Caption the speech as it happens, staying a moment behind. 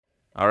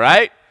All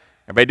right?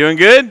 Everybody doing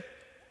good?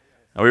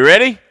 Are we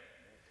ready?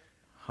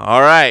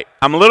 All right.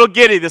 I'm a little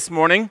giddy this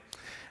morning,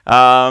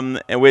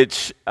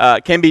 which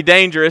can be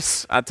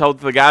dangerous. I told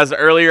the guys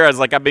earlier, I was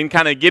like, I've been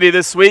kind of giddy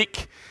this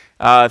week,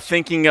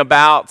 thinking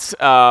about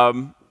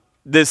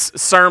this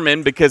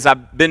sermon because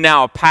I've been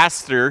now a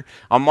pastor.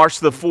 On March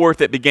the 4th,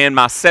 it began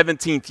my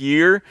 17th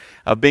year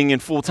of being in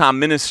full-time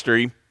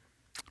ministry,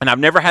 and I've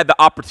never had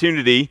the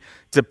opportunity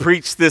to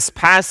preach this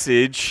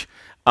passage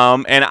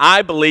and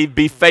I believe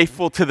be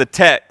faithful to the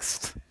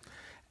text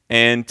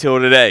until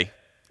today.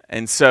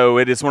 And so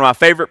it is one of my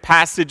favorite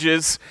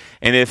passages.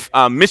 And if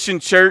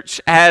Mission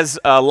Church has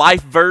a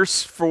life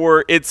verse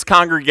for its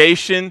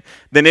congregation,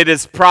 then it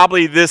is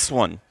probably this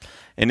one.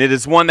 And it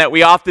is one that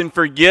we often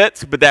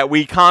forget, but that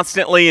we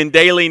constantly and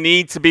daily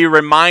need to be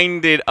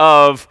reminded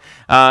of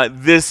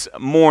this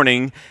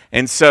morning.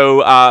 And so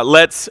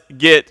let's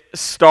get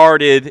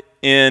started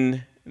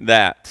in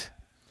that.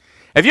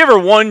 Have you ever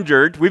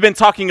wondered, we've been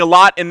talking a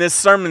lot in this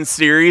sermon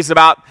series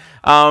about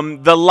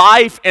the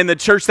life and the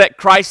church that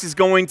Christ is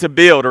going to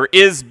build or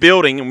is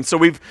building. And so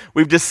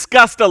we've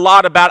discussed a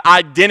lot about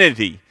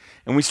identity.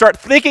 And we start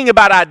thinking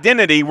about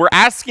identity, we're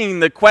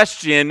asking the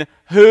question,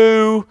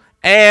 who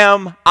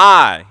am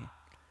I?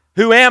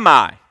 Who am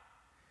I?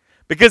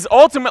 Because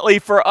ultimately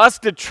for us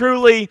to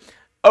truly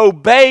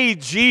obey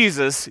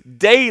Jesus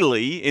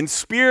daily in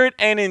spirit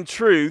and in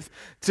truth,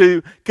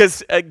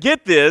 because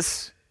get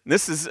this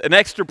is an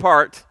extra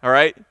part, all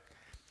right?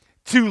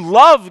 To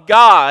love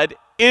God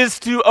is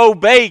to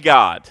obey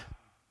God.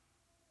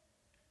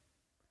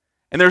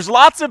 And there's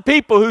lots of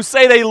people who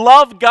say they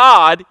love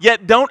God,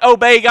 yet don't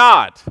obey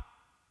God.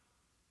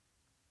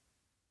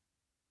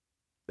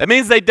 That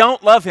means they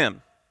don't love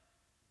Him.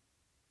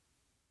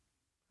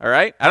 All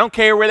right? I don't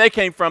care where they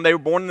came from. They were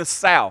born in the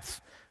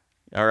South.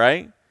 All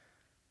right?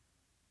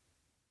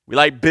 We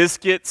like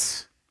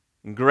biscuits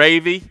and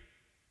gravy,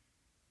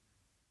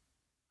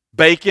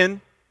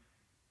 bacon,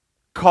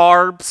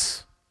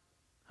 carbs,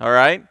 all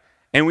right?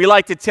 And we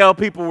like to tell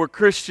people we're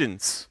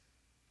Christians,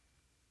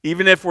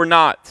 even if we're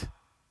not,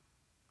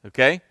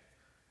 okay?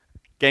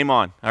 Game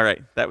on. All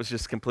right, that was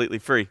just completely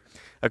free,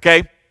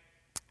 okay?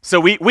 So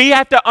we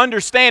have to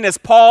understand, as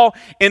Paul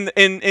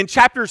in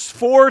chapters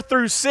 4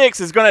 through 6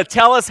 is going to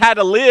tell us how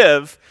to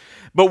live,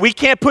 but we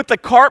can't put the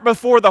cart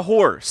before the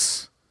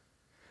horse.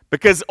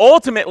 Because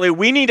ultimately,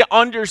 we need to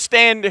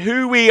understand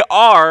who we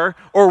are,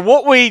 or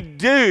what we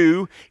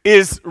do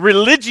is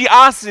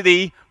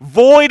religiosity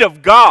void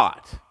of God.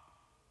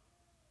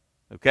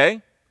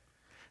 Okay?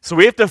 So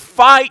we have to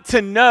fight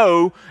to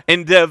know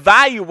and to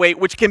evaluate,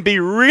 which can be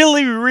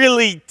really,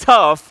 really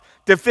tough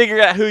to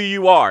figure out who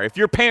you are. If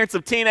you're parents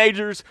of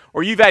teenagers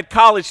or you've had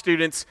college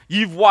students,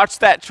 you've watched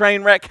that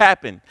train wreck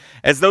happen.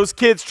 As those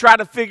kids try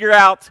to figure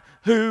out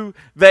who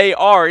they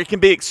are, it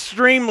can be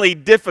extremely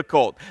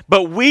difficult.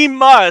 But we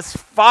must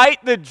fight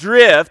the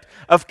drift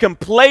of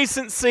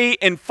complacency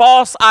and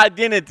false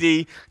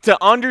identity to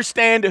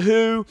understand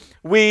who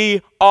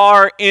we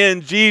are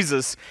in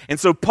Jesus. And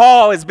so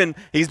Paul he's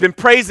been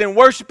praising and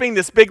worshiping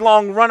this big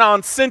long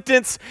run-on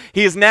sentence.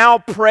 He has now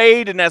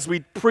prayed, and as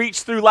we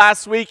preached through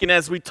last week and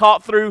as we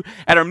taught through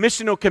at our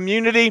missional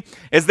community,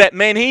 is that,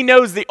 man, he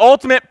knows the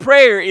ultimate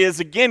prayer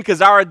is, again,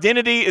 because our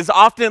identity is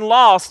often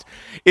lost,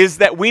 is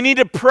that we need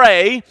to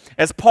pray,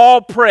 as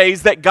Paul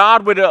prays, that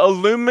God would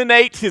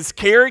illuminate his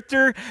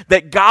character,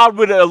 that God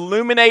would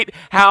illuminate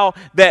how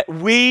that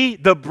we,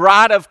 the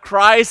bride of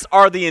Christ,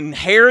 are the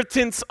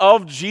inheritance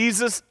of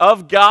Jesus,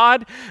 of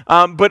God,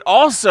 but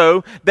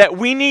also that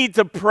we need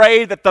to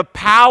pray that the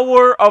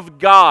power of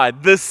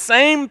God, the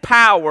same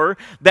power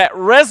that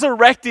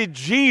resurrected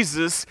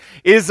Jesus,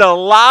 is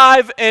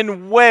alive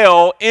and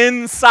well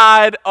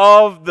inside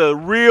of the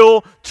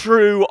real,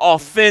 true,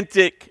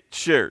 authentic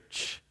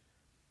church.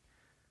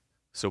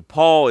 So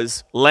Paul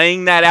is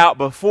laying that out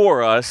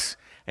before us,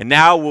 and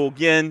now we'll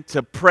begin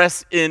to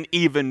press in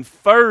even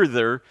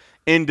further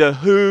into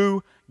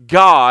who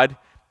God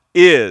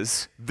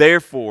is,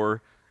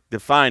 therefore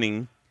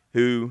defining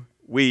who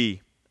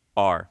we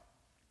are.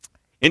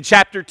 In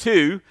chapter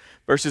 2,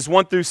 verses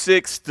 1 through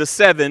 6 to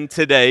 7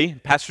 today,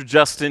 Pastor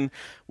Justin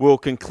will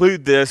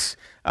conclude this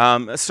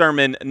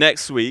sermon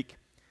next week.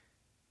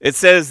 It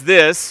says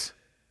this,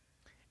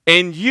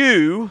 "And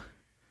you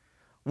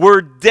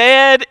were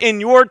dead in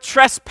your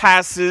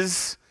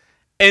trespasses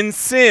and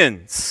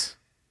sins."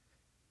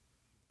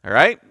 All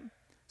right?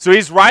 So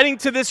he's writing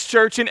to this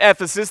church in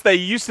Ephesus. They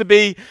used to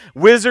be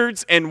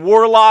wizards and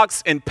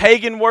warlocks and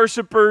pagan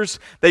worshipers.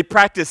 They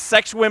practiced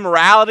sexual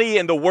immorality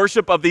and the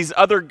worship of these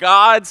other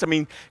gods. I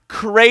mean,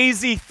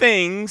 crazy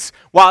things.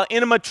 While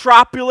in a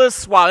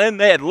metropolis,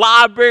 they had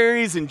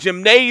libraries and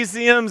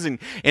gymnasiums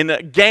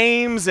and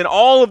games and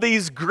all of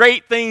these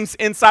great things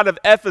inside of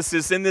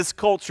Ephesus in this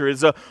culture.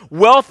 It's a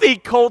wealthy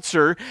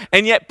culture,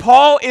 and yet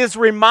Paul is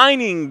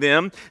reminding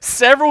them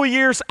several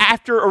years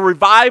after a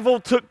revival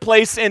took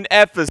place in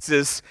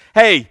Ephesus,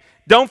 hey,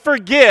 don't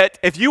forget,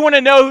 if you want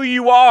to know who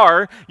you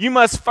are, you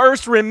must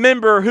first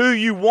remember who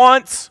you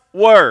once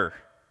were.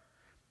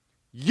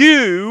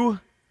 You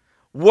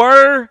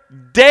were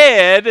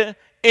dead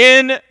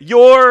in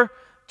your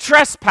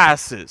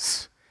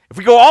trespasses. If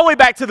we go all the way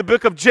back to the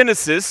book of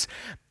Genesis,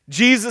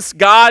 Jesus,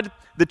 God,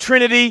 the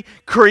Trinity,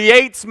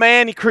 creates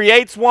man, he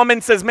creates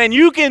woman, says, man,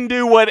 you can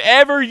do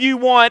whatever you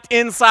want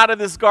inside of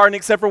this garden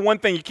except for one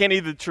thing, you can't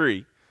eat the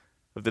tree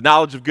of the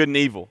knowledge of good and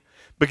evil.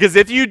 Because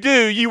if you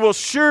do, you will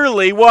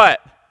surely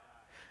what?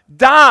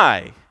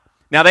 Die.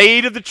 Now they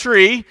eat of the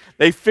tree,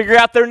 they figure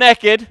out they're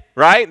naked,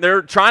 right?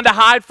 They're trying to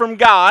hide from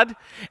God,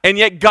 and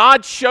yet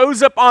God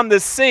shows up on the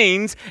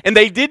scenes, and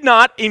they did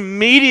not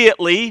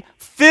immediately,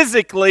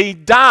 physically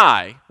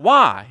die.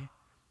 Why?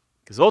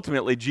 Because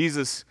ultimately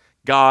Jesus,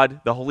 God,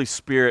 the Holy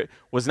Spirit,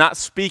 was not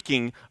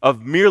speaking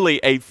of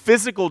merely a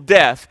physical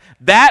death.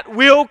 That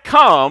will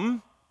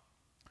come,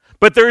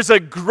 but there's a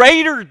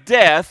greater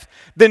death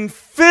than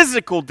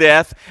physical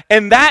death,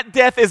 and that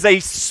death is a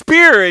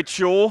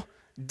spiritual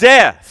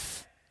death.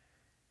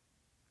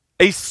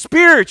 A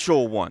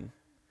spiritual one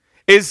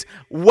is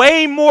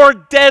way more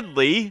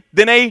deadly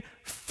than a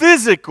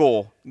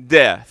physical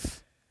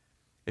death.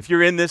 If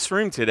you're in this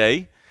room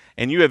today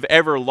and you have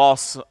ever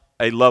lost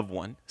a loved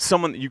one,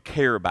 someone that you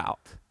care about,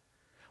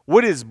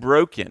 what is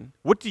broken?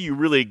 What do you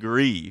really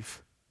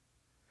grieve?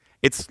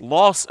 It's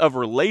loss of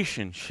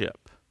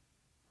relationship,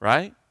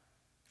 right?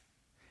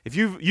 If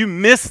you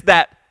miss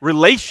that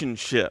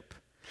relationship.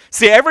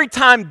 See, every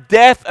time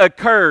death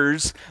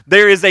occurs,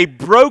 there is a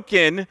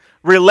broken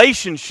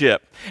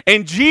relationship.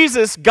 And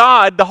Jesus,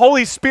 God, the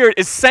Holy Spirit,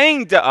 is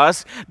saying to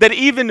us that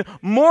even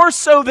more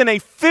so than a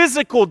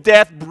physical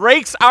death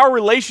breaks our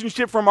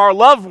relationship from our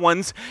loved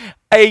ones,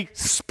 a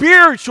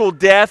spiritual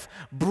death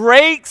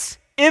breaks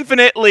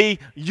infinitely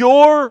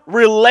your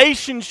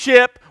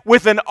relationship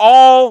with an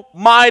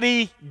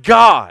almighty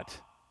God.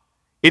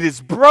 It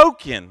is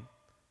broken.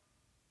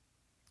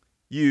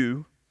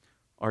 You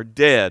are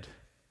dead.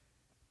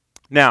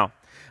 Now,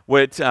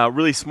 what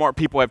really smart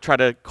people have tried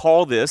to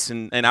call this,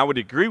 and I would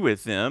agree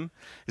with them,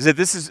 is that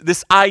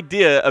this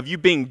idea of you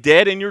being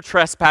dead in your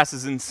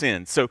trespasses and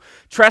sins. So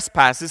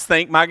trespasses,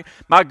 think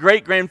my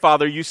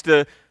great-grandfather used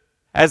to,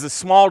 as a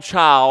small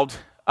child,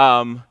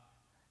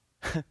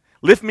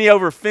 lift me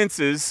over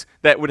fences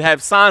that would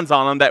have signs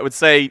on them that would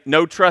say,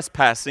 no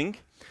trespassing,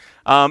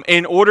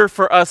 in order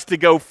for us to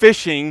go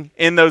fishing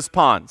in those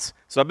ponds.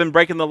 So I've been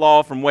breaking the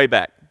law from way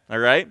back, all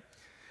right?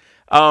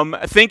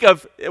 Think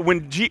of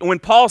when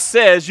Paul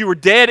says you were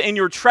dead in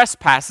your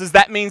trespasses,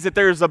 that means that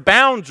there's a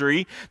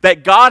boundary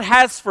that God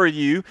has for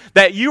you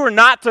that you are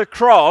not to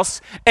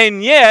cross,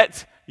 and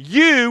yet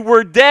you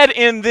were dead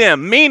in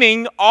them,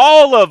 meaning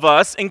all of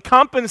us,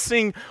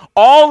 encompassing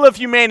all of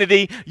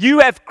humanity, you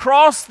have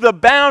crossed the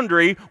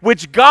boundary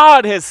which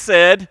God has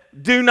said,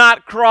 do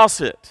not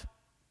cross it.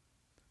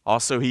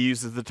 Also, he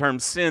uses the term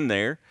sin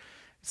there.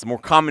 It's a more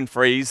common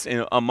phrase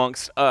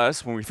amongst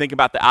us when we think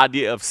about the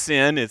idea of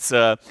sin. It's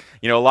a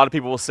lot of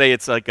people will say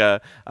it's like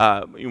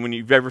when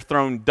you've ever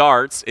thrown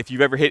darts, if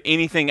you've ever hit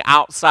anything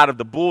outside of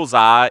the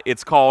bullseye,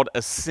 it's called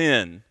a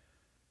sin.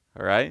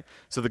 All right?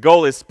 So the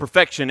goal is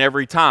perfection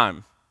every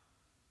time.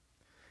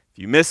 If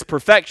you miss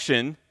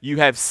perfection, you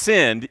have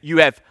sinned. You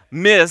have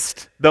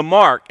missed the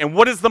mark. And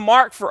what is the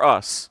mark for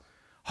us?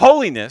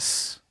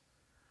 Holiness,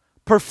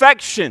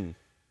 perfection.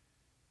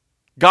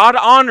 God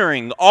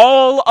honoring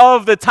all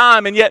of the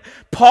time, and yet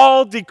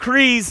Paul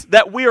decrees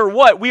that we are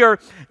what? We are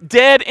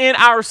dead in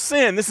our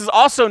sin. This is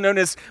also known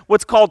as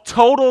what's called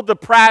total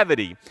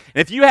depravity.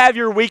 And if you have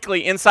your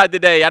weekly Inside the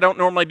Day, I don't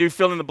normally do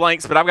fill in the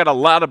blanks, but I've got a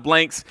lot of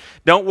blanks.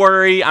 Don't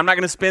worry, I'm not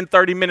going to spend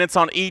 30 minutes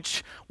on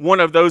each one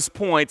of those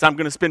points. I'm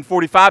going to spend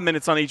 45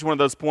 minutes on each one of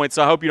those points,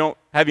 so I hope you don't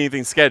have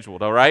anything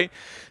scheduled, all right?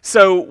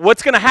 So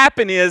what's going to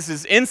happen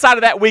is inside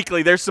of that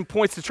weekly, there's some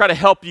points to try to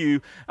help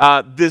you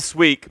this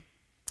week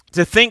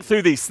to think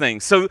through these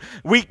things. So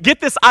we get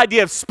this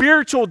idea of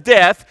spiritual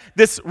death,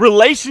 this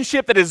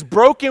relationship that is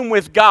broken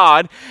with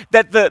God,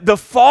 that the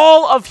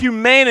fall of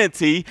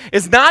humanity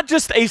is not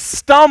just a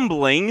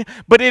stumbling,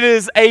 but it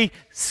is a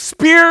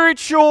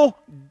spiritual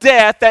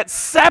death that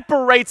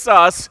separates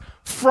us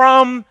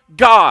from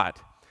God.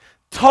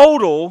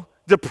 Total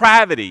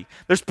depravity.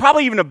 There's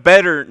probably even a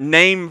better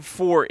name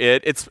for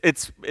it.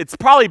 It's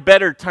probably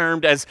better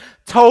termed as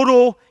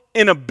total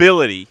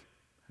inability.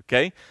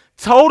 Okay?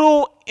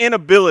 Total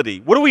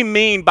inability. What do we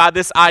mean by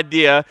this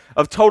idea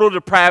of total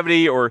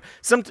depravity, or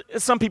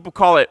some people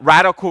call it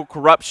radical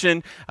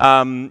corruption?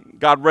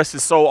 God rest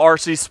his soul,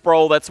 R.C.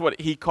 Sproul, that's what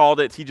he called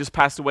it. He just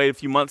passed away a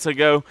few months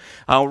ago.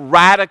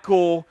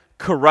 Radical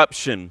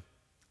corruption.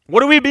 What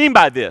do we mean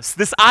by this?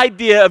 This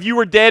idea of you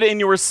were dead in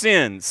your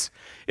sins.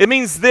 It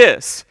means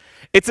this.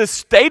 It's a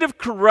state of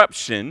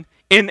corruption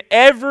in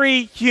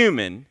every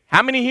human.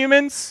 How many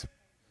humans?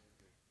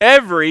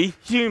 Every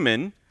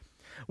human,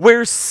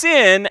 where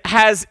sin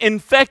has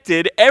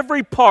infected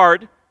every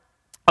part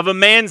of a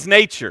man's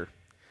nature,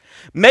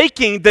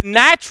 making the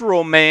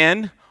natural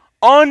man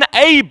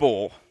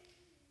unable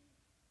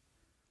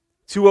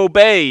to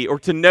obey or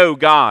to know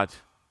God.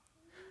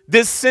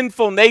 This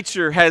sinful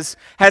nature has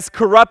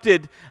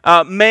corrupted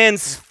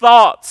man's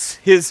thoughts,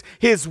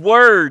 his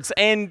words,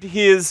 and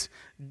his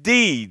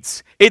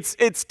deeds.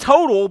 It's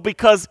total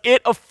because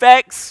it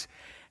affects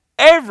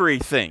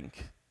everything.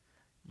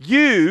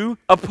 You,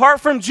 apart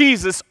from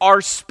Jesus,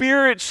 are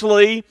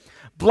spiritually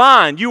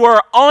blind. You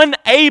are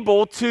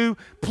unable to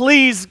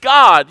please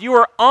God. You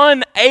are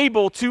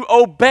unable to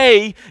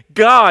obey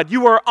God.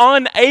 You are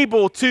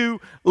unable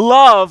to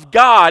love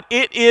God.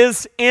 It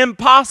is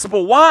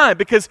impossible. Why?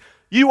 Because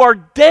you are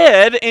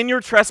dead in your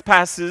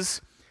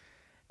trespasses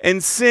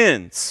and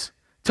sins.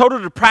 Total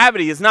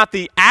depravity is not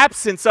the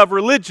absence of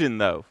religion,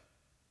 though.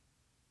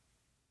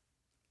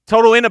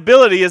 Total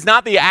inability is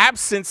not the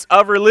absence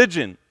of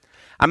religion.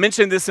 I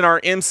mentioned this in our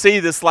MC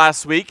this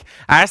last week.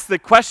 I asked the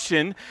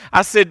question,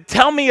 I said,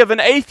 tell me of an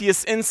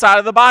atheist inside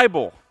of the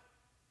Bible.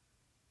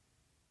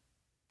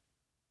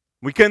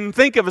 We couldn't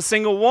think of a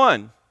single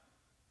one.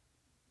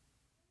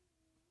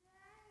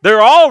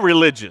 They're all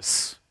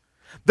religious.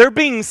 They're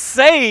being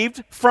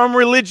saved from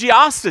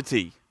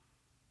religiosity.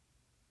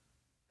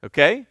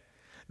 Okay?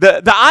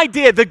 The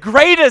idea, the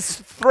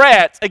greatest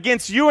threat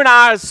against you and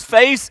I's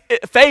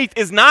faith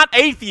is not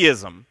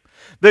atheism.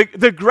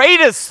 The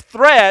greatest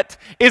threat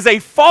is a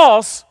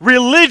false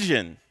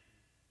religion.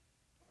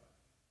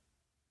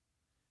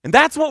 And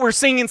that's what we're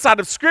seeing inside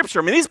of Scripture.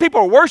 I mean, these people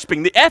are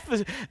worshiping. The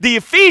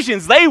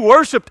Ephesians, they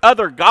worshiped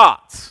other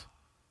gods.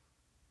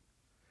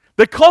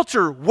 The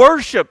culture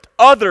worshiped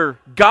other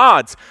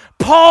gods.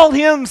 Paul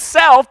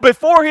himself,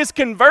 before his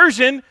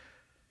conversion,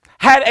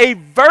 had a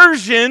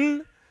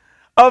version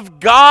of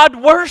God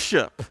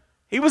worship.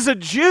 He was a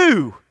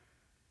Jew,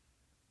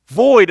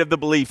 void of the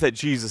belief that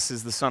Jesus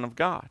is the Son of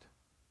God.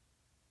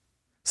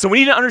 So we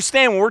need to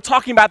understand when we're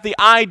talking about the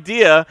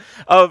idea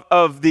of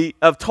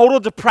total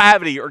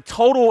depravity or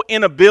total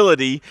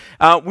inability,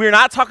 we're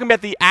not talking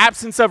about the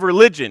absence of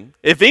religion.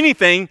 If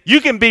anything,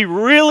 you can be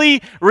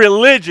really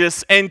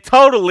religious and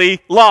totally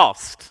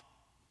lost.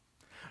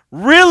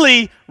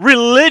 Really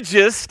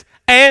religious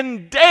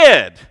and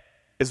dead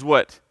is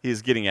what he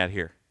is getting at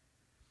here.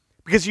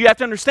 Because you have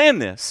to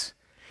understand this.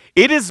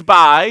 It is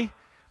by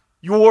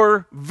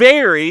your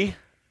very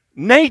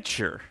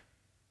nature.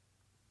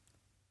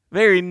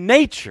 Very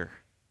nature.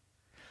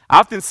 I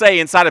often say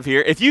inside of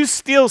here, if you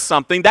steal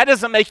something, that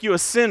doesn't make you a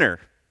sinner.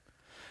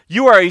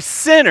 You are a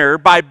sinner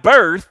by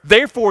birth,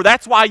 therefore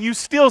that's why you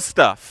steal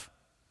stuff.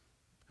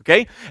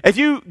 Okay? If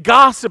you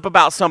gossip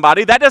about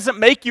somebody, that doesn't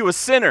make you a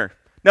sinner.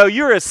 No,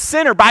 you're a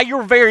sinner by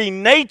your very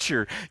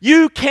nature.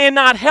 You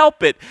cannot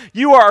help it.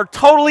 You are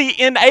totally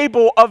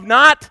unable of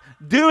not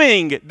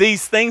doing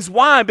these things.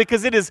 Why?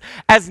 Because it is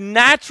as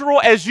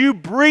natural as you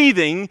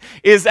breathing,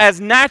 is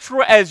as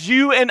natural as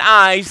you and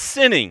I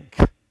sinning.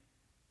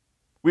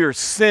 We are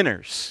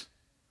sinners.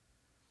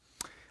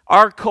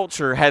 Our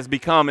culture has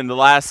become in the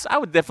last, I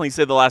would definitely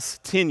say the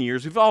last 10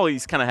 years, we've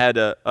always kind of had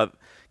a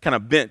kind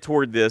of bent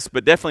toward this,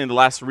 but definitely in the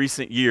last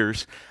recent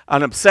years,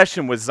 an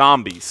obsession with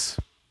zombies.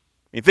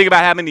 You think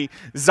about how many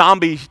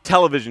zombie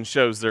television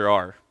shows there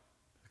are.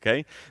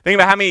 Okay? Think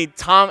about how many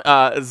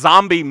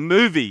zombie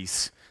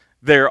movies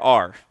there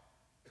are.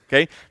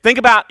 Okay? Think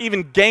about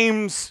even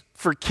games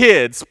for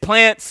kids,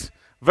 Plants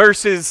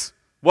versus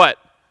what?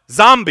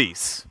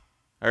 Zombies.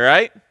 All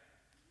right?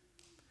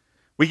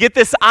 We get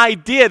this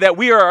idea that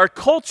we are a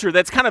culture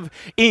that's kind of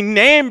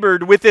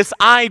enamored with this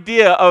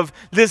idea of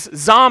this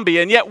zombie.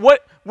 And yet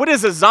what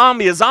is a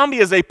zombie? A zombie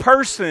is a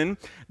person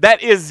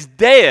that is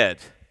dead.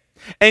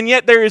 And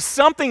yet there is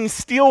something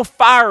still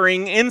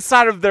firing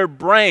inside of their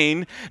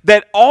brain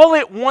that all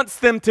it wants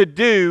them to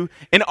do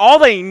and all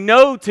they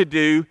know to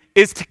do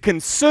is to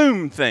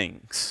consume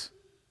things.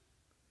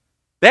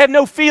 They have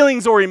no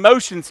feelings or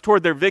emotions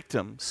toward their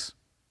victims.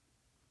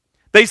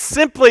 They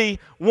simply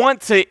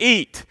want to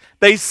eat.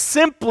 They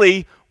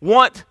simply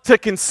want to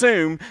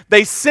consume.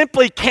 They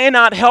simply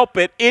cannot help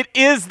it. It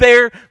is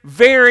their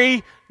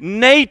very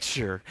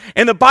nature.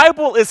 And the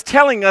Bible is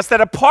telling us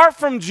that apart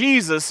from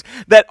Jesus,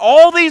 that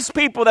all these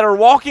people that are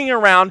walking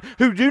around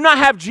who do not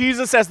have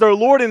Jesus as their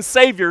Lord and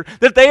Savior,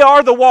 that they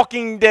are the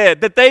walking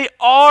dead, that they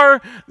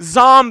are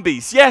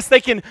zombies. Yes,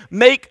 they can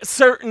make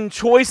certain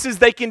choices,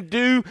 they can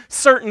do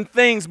certain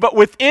things, but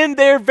within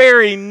their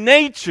very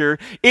nature,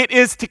 it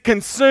is to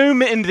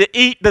consume and to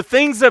eat the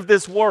things of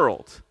this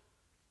world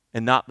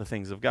and not the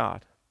things of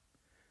God.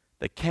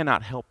 They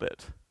cannot help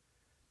it.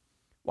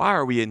 Why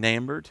are we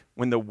enamored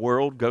when the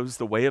world goes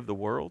the way of the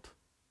world?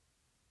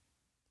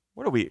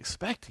 What are we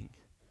expecting?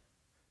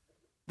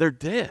 They're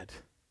dead.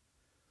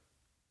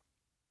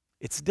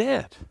 It's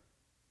dead.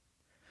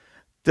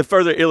 To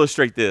further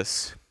illustrate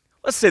this,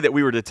 let's say that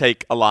we were to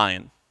take a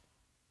lion.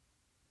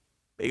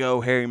 Big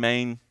old hairy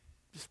mane,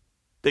 just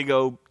big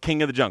old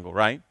king of the jungle,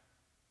 right?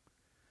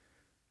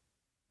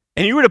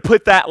 And you were to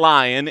put that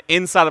lion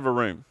inside of a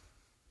room.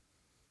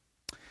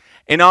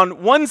 And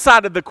on one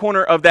side of the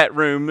corner of that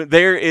room,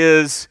 there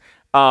is,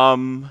 a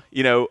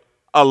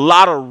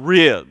lot of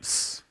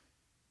ribs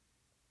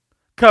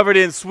covered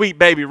in Sweet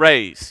Baby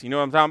Ray's. You know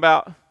what I'm talking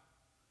about?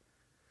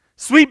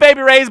 Sweet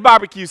Baby Ray's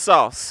barbecue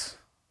sauce.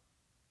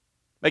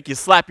 Make you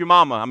slap your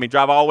mama.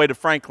 Drive all the way to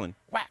Franklin.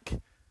 Whack.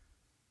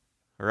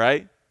 All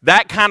right?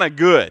 That kind of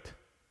good.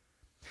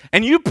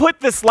 And you put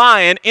this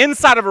lion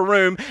inside of a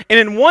room, and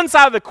in one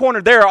side of the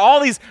corner, there are all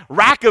these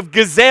rack of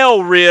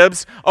gazelle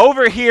ribs.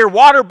 Over here,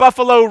 water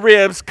buffalo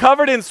ribs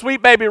covered in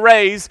Sweet Baby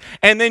Ray's.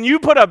 And then you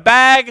put a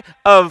bag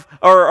of,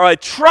 or a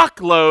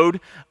truckload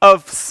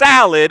of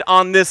salad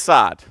on this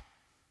side.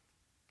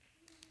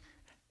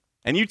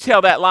 And you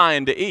tell that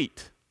lion to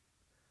eat.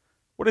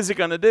 What is it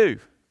going to do?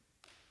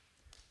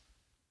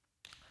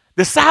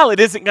 The salad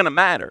isn't going to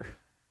matter.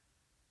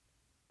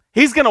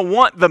 He's going to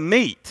want the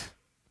meat.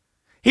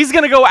 He's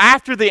going to go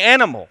after the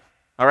animal.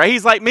 All right?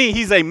 He's like me.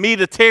 He's a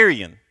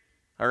meatitarian.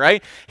 All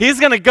right? He's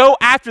going to go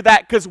after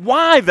that because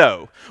why,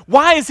 though?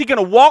 Why is he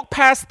going to walk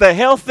past the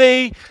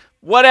healthy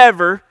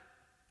whatever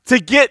to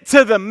get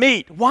to the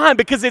meat? Why?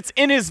 Because it's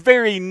in his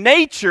very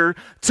nature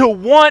to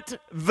want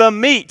the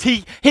meat.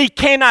 He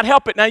cannot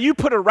help it. Now, you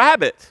put a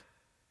rabbit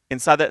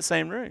inside that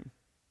same room.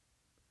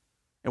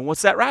 And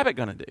what's that rabbit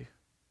going to do?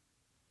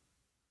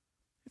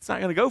 It's not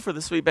going to go for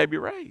the Sweet Baby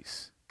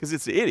Ray's because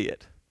it's an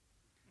idiot.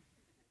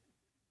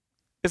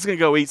 It's going to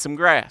go eat some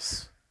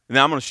grass. And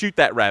then I'm going to shoot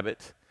that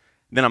rabbit.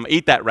 Then I'm going to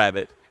eat that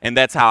rabbit. And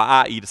that's how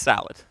I eat a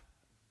salad.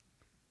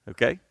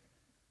 Okay?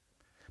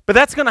 But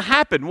that's going to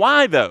happen.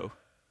 Why, though?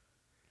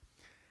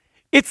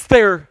 It's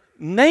their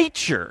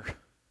nature.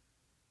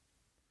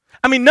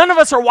 I mean, none of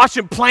us are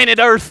watching Planet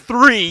Earth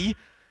 3,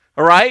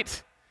 all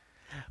right?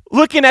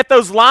 Looking at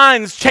those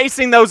lions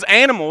chasing those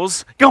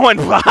animals, going,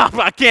 wow,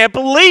 I can't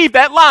believe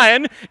that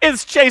lion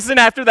is chasing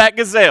after that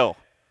gazelle.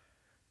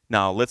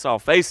 No, let's all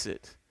face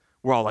it.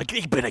 We're all like,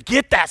 you better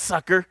get that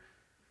sucker.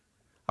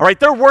 All right,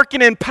 they're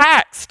working in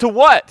packs to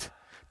what?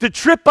 To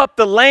trip up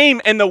the lame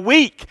and the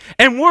weak.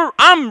 And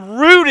I'm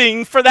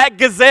rooting for that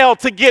gazelle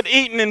to get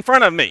eaten in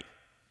front of me.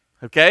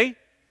 Okay?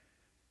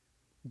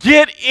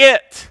 Get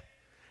it.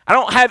 I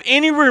don't have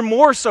any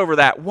remorse over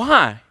that.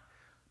 Why?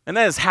 And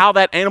that is how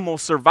that animal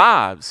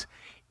survives.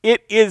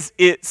 It is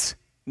its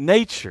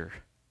nature.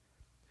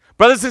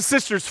 Brothers and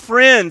sisters,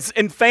 friends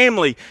and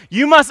family,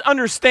 you must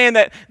understand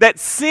that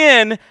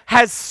sin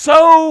has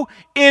so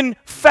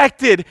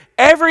infected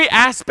every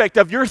aspect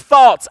of your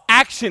thoughts,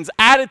 actions,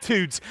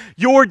 attitudes,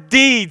 your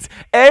deeds,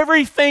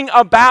 everything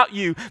about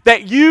you,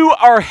 that you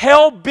are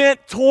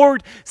hell-bent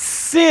toward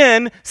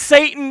sin,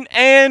 Satan,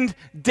 and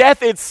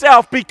death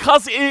itself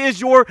because it is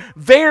your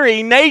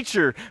very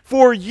nature.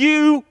 For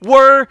you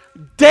were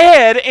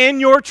dead in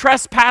your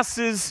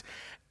trespasses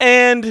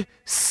and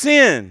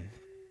sin.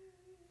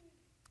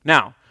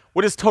 Now,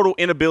 what does total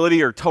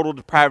inability or total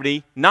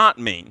depravity not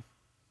mean?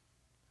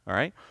 All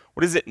right?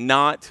 What does it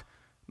not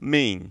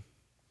mean?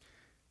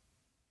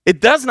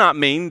 It does not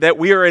mean that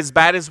we are as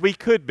bad as we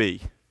could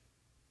be.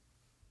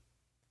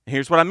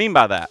 Here's what I mean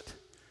by that.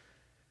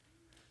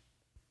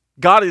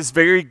 God is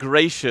very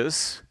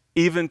gracious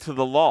even to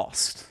the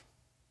lost.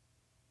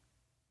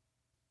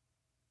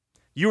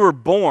 You were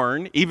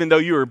born, even though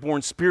you were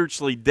born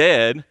spiritually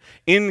dead,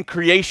 in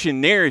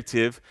creation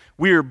narrative,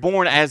 we are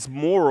born as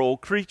moral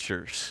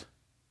creatures.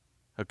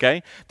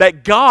 Okay?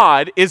 That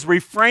God is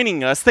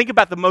refraining us. Think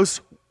about the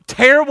most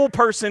terrible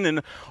person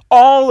in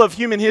all of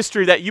human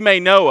history that you may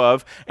know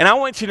of, and I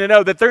want you to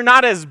know that they're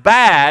not as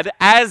bad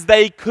as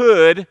they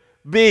could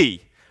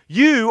be.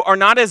 You are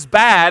not as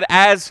bad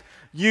as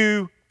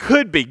you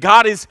could be.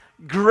 God is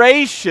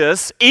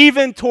gracious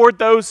even toward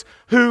those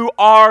who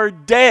are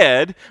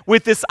dead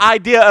with this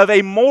idea of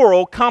a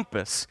moral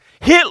compass.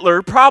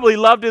 Hitler probably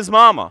loved his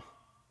mama.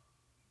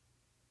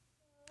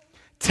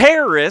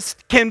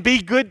 Terrorists can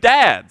be good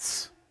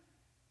dads.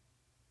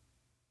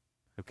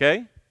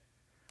 Okay?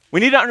 We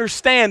need to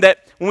understand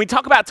that when we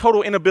talk about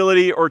total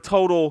inability or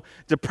total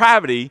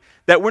depravity,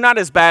 that we're not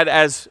as bad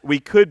as we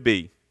could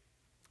be.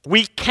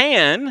 We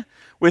can,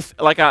 with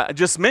like I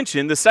just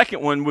mentioned, the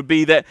second one would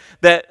be that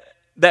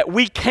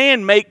we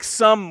can make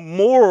some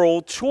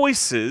moral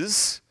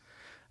choices,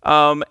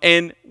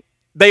 and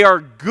they are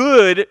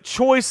good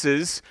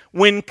choices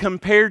when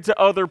compared to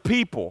other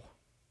people.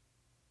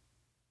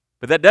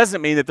 But that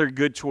doesn't mean that they're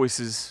good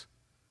choices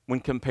when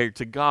compared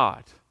to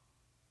God.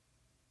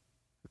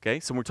 Okay,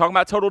 so when we're talking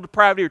about total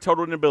depravity or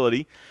total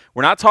inability,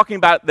 we're not talking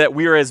about that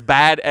we are as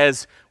bad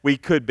as we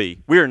could be.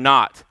 We are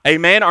not.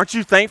 Amen? Aren't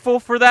you thankful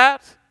for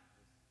that?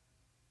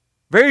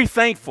 Very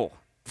thankful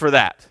for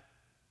that.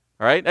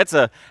 All right, that's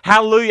a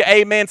hallelujah,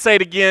 amen, say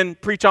it again,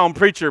 preach on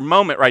preacher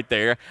moment right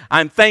there.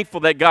 I'm thankful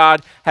that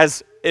God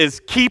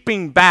is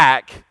keeping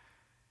back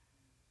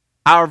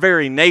our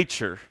very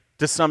nature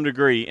to some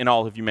degree in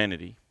all of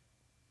humanity.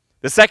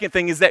 The second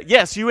thing is that,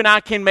 yes, you and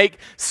I can make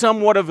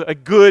somewhat of a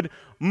good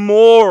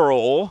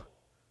moral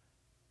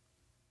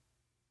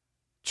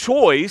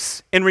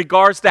choice in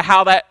regards to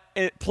how that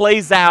it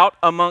plays out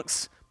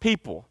amongst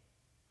people.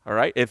 All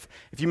right, if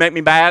you make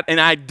me bad and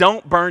I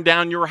don't burn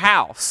down your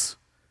house,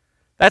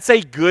 that's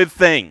a good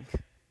thing,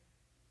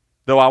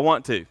 though I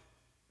want to.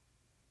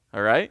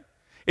 All right?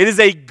 It is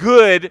a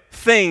good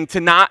thing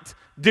to not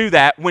do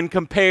that when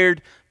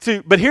compared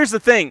to, but here's the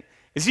thing,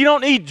 is you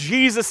don't need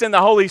Jesus and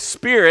the Holy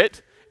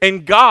Spirit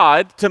and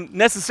God to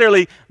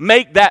necessarily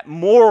make that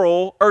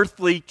moral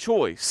earthly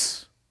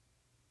choice.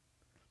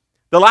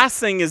 The last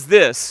thing is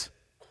this,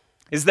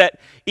 is that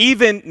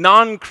even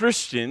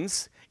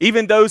non-Christians,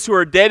 even those who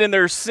are dead in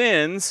their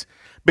sins,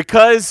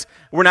 because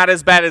we're not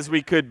as bad as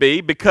we could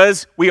be,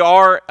 because we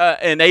are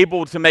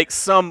enabled to make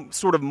some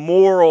sort of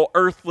moral,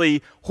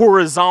 earthly,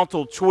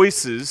 horizontal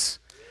choices,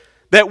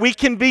 that we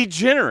can be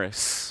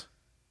generous,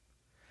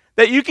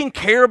 that you can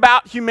care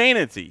about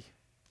humanity,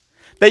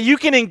 that you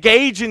can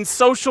engage in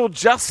social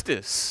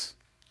justice,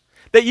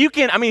 that you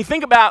can,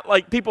 think about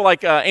like people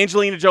like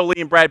Angelina Jolie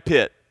and Brad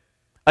Pitt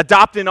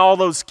adopting all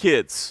those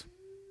kids,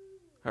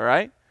 all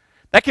right?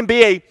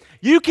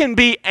 You can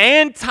be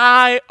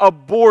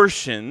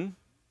anti-abortion,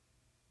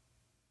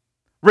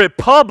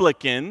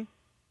 Republican,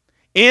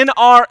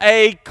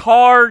 NRA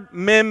card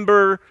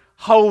member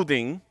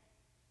holding,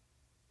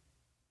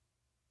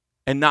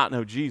 and not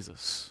know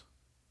Jesus,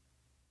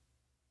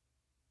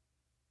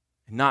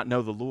 and not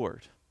know the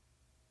Lord.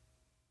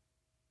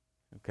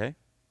 Okay?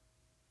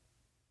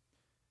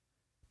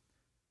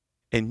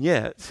 And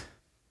yet,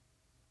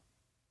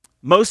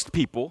 most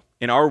people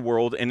in our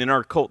world and in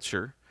our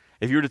culture,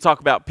 if you were to talk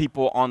about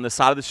people on the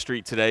side of the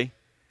street today,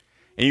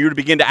 and you were to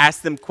begin to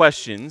ask them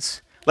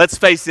questions, let's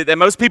face it, that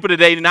most people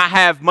today do not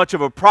have much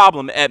of a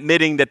problem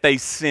admitting that they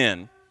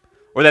sin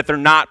or that they're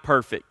not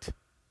perfect.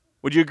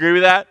 Would you agree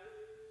with that?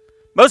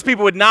 Most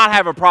people would not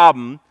have a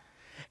problem.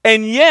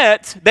 And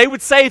yet, they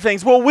would say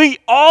things, well, we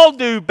all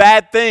do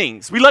bad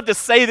things. We love to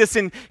say this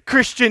in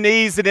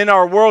Christianese and in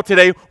our world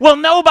today. Well,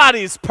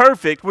 nobody is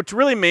perfect, which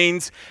really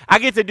means I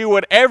get to do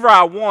whatever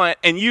I want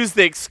and use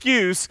the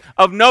excuse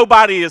of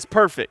nobody is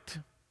perfect.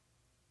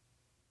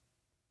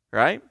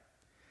 Right?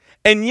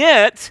 And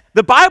yet,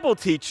 the Bible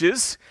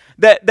teaches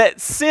that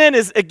sin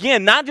is,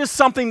 again, not just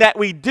something that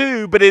we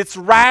do, but it's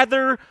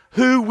rather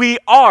who we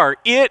are.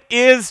 It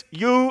is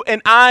you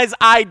and I's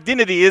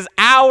identity, is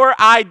our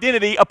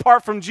identity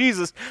apart from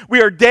Jesus.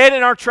 We are dead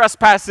in our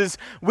trespasses.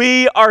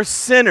 We are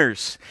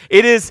sinners.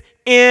 It is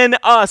in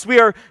us. We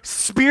are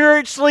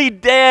spiritually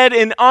dead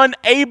and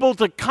unable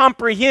to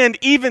comprehend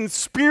even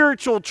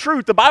spiritual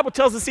truth. The Bible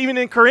tells us even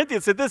in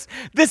Corinthians that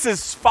this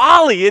is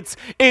folly. It's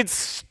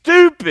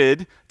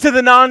stupid to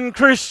the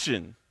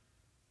non-Christian.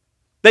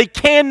 They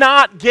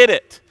cannot get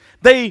it.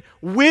 They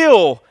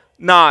will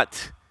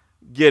not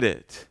get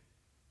it.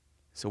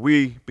 So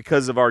we,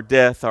 because of our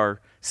death,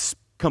 are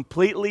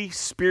completely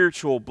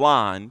spiritual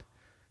blind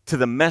to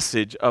the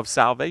message of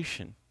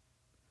salvation.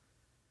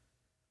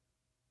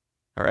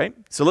 All right?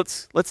 So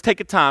let's take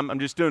a time. I'm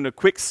just doing a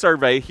quick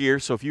survey here.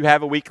 So if you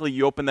have a weekly,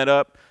 you open that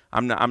up.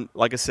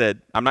 Like I said,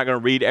 I'm not going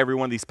to read every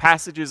one of these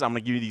passages. I'm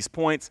going to give you these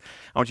points.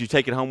 I want you to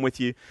take it home with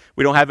you.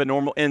 We don't have a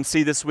normal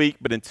NC this week,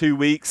 but in 2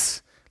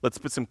 weeks, let's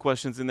put some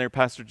questions in there,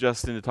 Pastor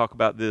Justin, to talk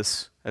about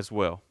this as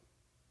well.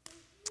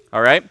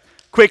 All right?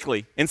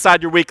 Quickly,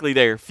 inside your weekly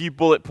there, a few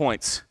bullet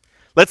points.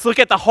 Let's look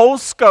at the whole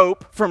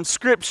scope from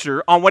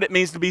Scripture on what it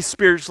means to be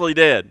spiritually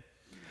dead.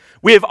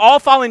 We have all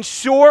fallen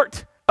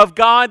short of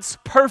God's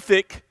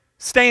perfect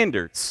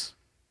standards.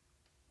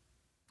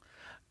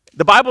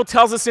 The Bible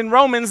tells us in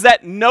Romans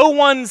that no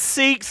one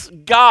seeks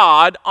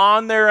God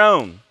on their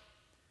own.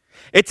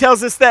 It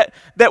tells us that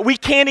we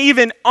can't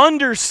even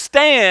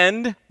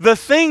understand the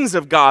things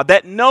of God,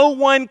 that no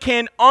one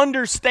can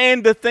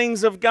understand the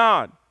things of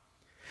God.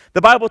 The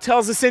Bible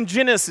tells us in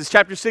Genesis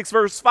chapter 6,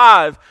 verse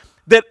 5,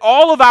 that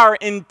all of our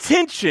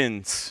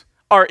intentions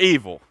are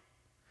evil.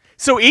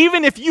 So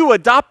even if you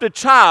adopt a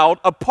child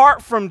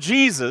apart from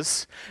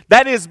Jesus,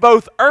 that is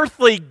both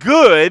earthly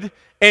good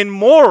and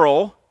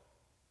moral,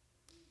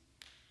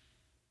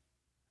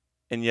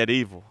 and yet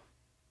evil.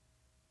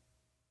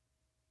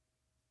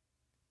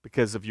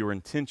 Because of your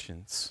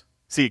intentions.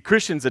 See,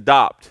 Christians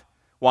adopt.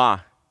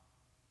 Why?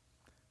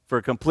 For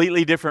a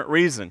completely different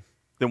reason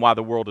than why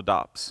the world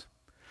adopts.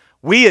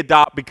 We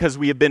adopt because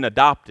we have been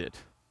adopted.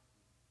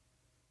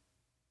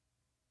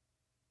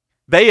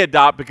 They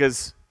adopt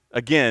because,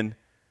 again,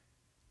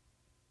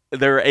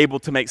 they're able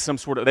to make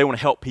they want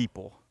to help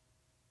people.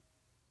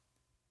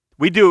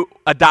 We do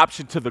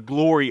adoption to the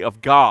glory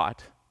of God.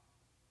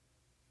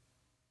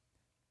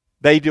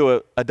 They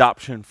do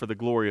adoption for the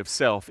glory of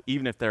self,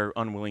 even if they're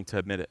unwilling to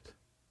admit it.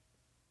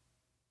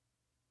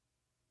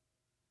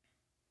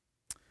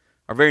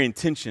 Our very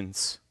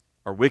intentions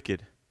are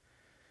wicked.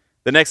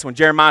 The next one,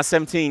 Jeremiah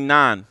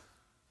 17:9.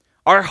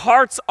 Our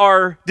hearts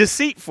are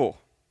deceitful.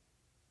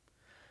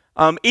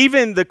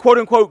 Even the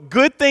quote-unquote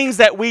good things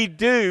that we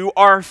do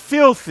are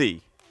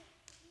filthy.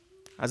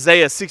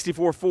 Isaiah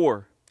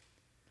 64:4.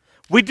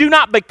 We do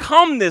not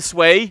become this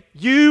way.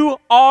 You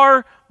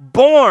are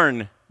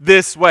born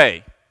this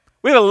way.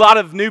 We have a lot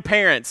of new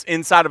parents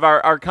inside of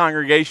our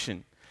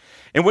congregation.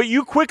 And what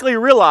you quickly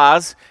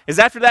realize is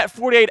after that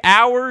 48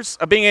 hours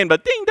of being able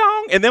to ding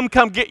dong and them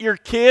come get your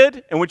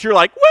kid, and what you're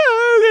like,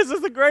 whoa, this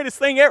is the greatest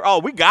thing ever. Oh,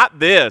 we got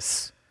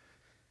this.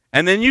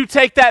 And then you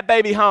take that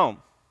baby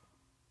home.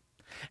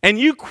 And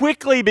you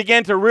quickly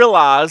begin to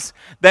realize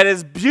that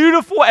as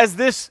beautiful as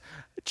this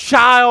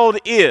child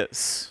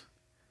is,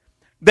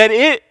 that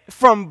it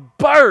from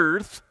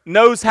birth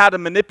knows how to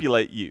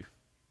manipulate you.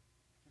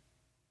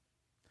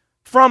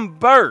 From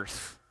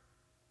birth.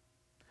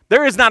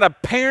 There is not a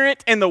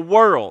parent in the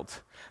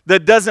world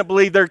that doesn't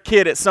believe their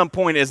kid at some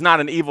point is not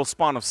an evil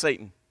spawn of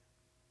Satan.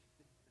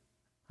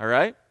 All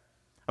right?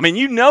 I mean,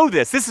 you know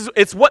this.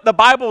 It's what the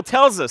Bible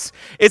tells us.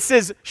 It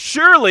says,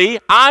 surely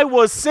I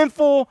was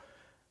sinful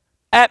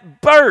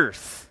at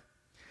birth.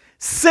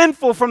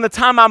 Sinful from the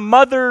time my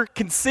mother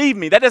conceived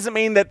me. That doesn't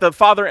mean that the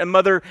father and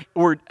mother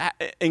were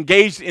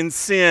engaged in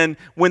sin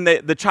when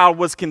the child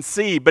was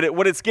conceived. But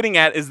what it's getting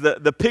at is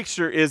the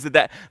picture is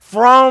that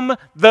from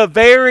the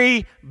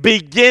very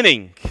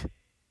beginning,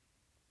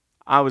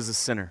 I was a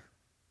sinner.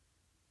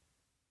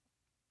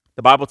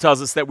 The Bible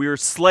tells us that we were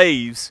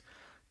slaves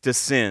to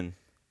sin.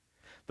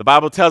 The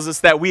Bible tells us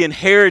that we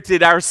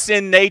inherited our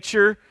sin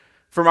nature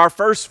from our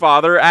first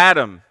father,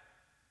 Adam.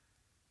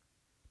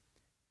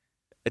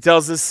 It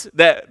tells us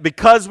that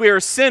because we are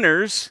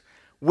sinners,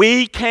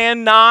 we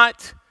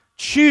cannot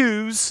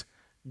choose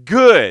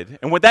good.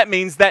 And what that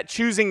means, that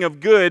choosing of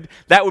good,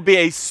 that would be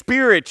a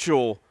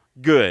spiritual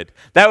good.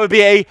 That would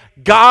be a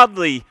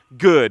godly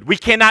good. We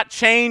cannot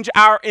change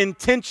our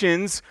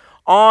intentions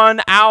on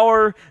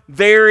our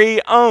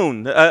very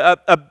own.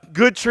 A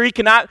good tree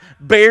cannot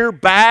bear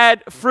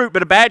bad fruit,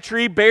 but a bad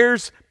tree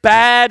bears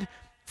bad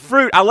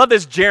fruit. I love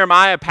this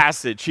Jeremiah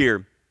passage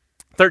here.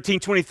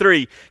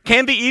 13:23.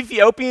 Can the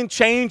Ethiopian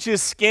change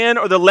his skin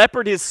or the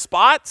leopard his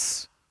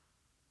spots?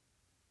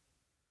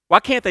 Why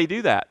can't they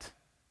do that?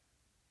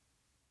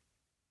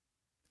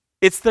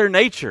 It's their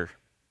nature.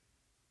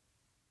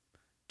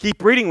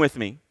 Keep reading with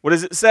me. What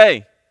does it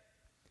say?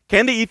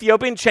 Can the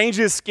Ethiopian change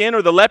his skin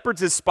or the leopard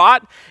his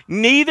spot?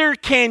 Neither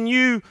can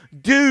you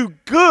do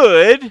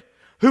good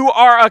who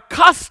are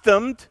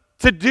accustomed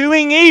to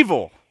doing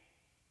evil.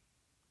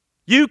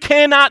 You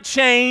cannot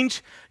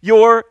change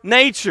your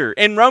nature.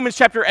 In Romans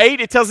chapter 8,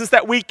 it tells us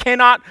that we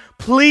cannot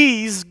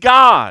please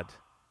God.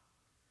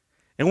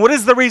 And what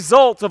is the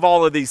result of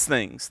all of these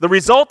things? The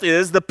result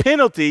is the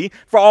penalty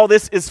for all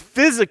this is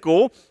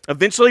physical.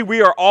 Eventually,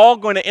 we are all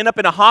going to end up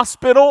in a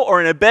hospital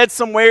or in a bed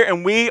somewhere,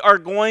 and we are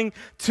going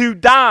to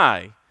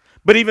die.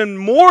 But even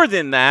more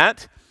than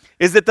that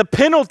is that the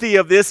penalty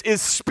of this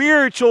is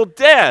spiritual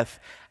death.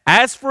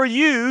 As for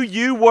you,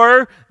 you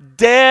were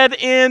dead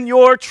in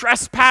your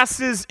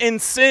trespasses and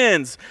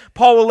sins.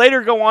 Paul will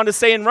later go on to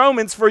say in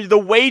Romans, for the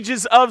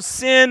wages of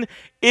sin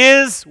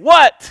is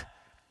what?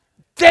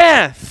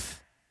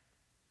 Death.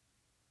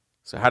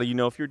 So how do you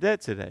know if you're dead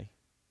today?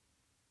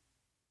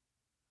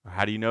 Or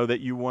how do you know that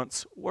you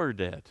once were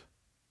dead?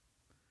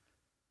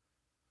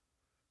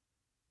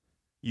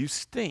 You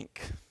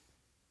stink.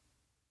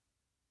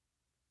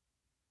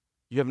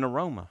 You have an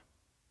aroma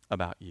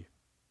about you.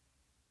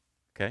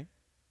 Okay?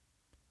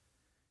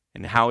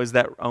 And how is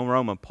that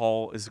aroma?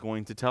 Paul is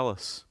going to tell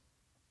us.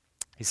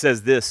 He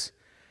says this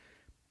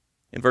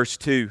in verse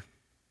 2.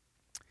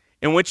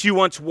 In which you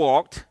once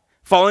walked,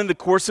 following the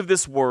course of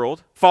this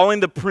world, following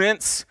the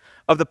prince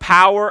of the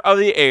power of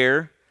the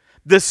air,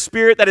 the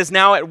spirit that is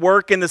now at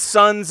work in the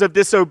sons of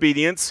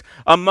disobedience,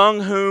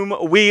 among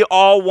whom we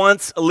all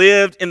once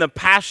lived in the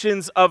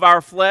passions of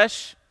our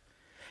flesh,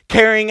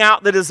 carrying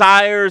out the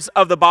desires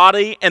of the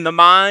body and the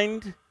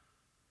mind,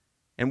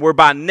 and were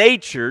by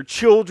nature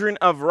children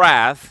of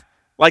wrath,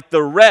 like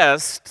the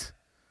rest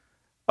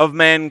of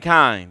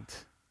mankind.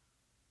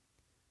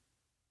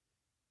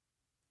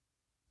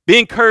 Be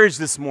encouraged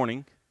this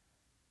morning.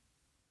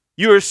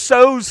 You are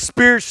so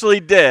spiritually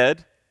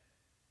dead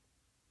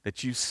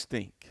that you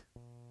stink.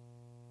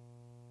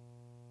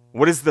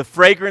 What is the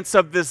fragrance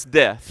of this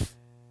death?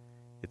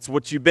 It's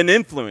what you've been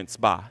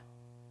influenced by.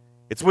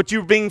 It's what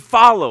you've been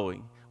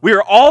following. We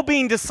are all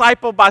being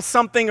discipled by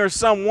something or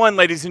someone,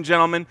 ladies and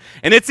gentlemen,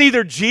 and it's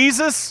either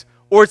Jesus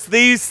or it's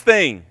these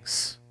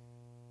things.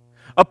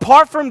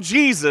 Apart from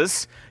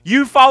Jesus,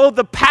 you follow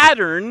the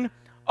pattern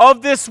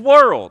of this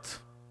world.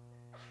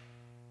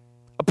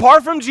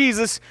 Apart from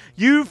Jesus,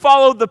 you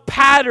follow the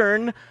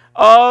pattern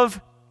of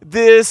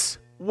this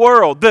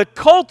world. The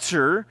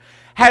culture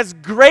has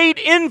great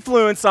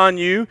influence on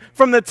you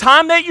from the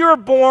time that you are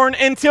born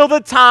until the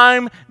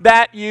time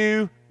that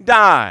you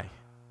die.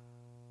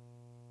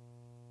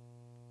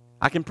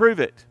 I can prove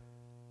it.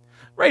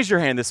 Raise your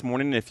hand this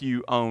morning if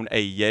you own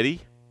a Yeti.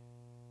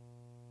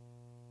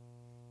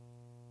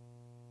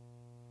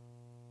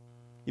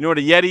 You know what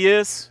a Yeti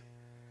is?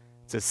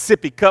 It's a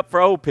sippy cup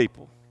for old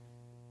people.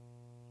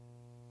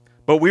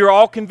 But we were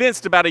all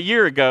convinced about a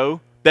year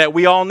ago that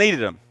we all needed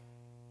them.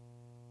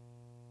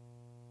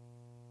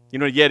 You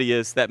know what a Yeti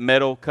is? That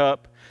metal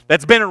cup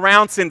that's been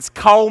around since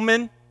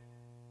Coleman.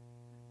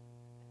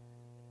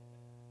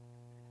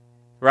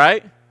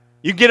 Right?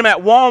 You can get them at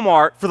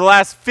Walmart for the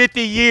last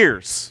 50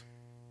 years.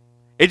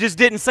 It just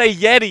didn't say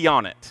Yeti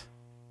on it.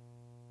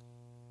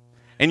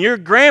 And your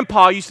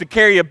grandpa used to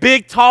carry a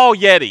big, tall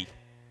Yeti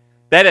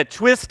that had a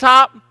twist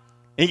top,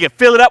 and you could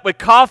fill it up with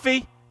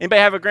coffee.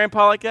 Anybody have a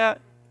grandpa like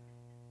that?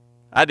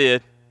 I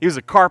did. He was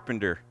a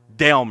carpenter,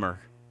 Delmer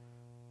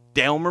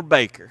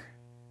Baker,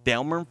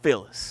 Delmer and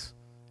Phyllis.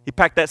 He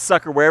packed that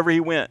sucker wherever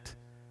he went.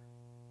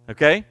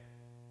 Okay?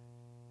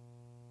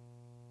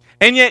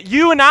 And yet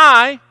you and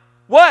I,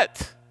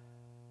 what?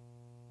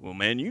 Well,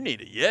 man, you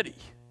need a Yeti.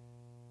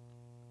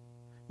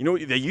 You know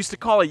what they used to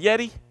call a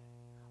Yeti?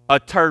 A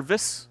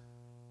Tervis.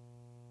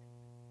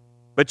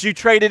 But you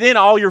traded in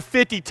all your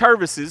 50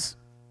 Tervises.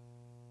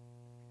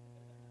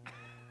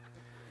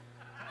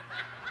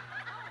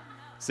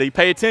 So you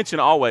pay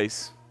attention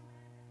always.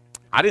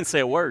 I didn't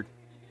say a word.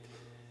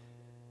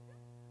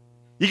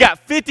 You got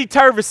 50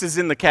 Tervises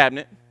in the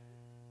cabinet.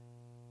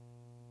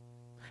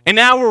 And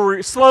now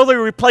we're slowly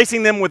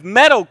replacing them with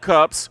metal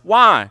cups.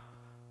 Why?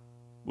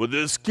 Well,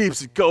 this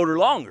keeps it colder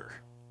longer.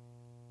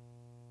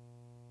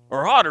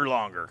 Or hotter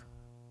longer.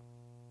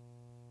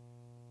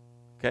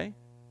 Okay?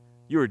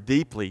 We are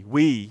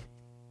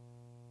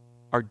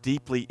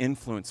deeply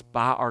influenced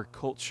by our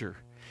culture.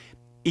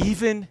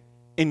 Even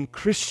in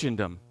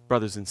Christendom,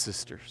 brothers and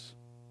sisters.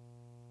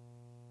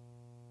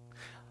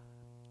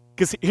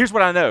 Because here's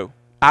what I know.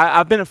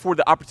 I've been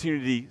afforded the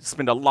opportunity to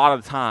spend a lot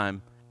of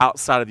time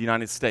outside of the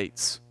United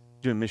States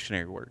doing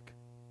missionary work.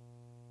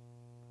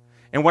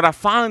 And what I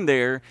find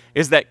there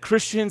is that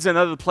Christians in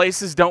other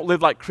places don't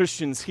live like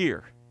Christians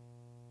here.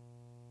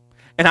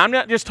 And I'm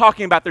not just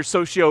talking about their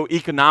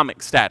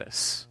socioeconomic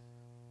status.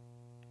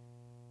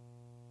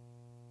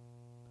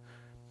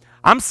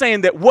 I'm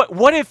saying that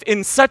what if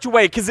in such a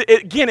way, because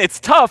again, it's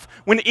tough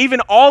when even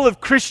all of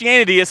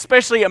Christianity,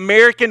 especially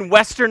American,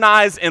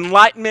 westernized,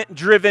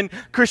 enlightenment-driven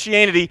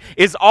Christianity,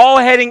 is all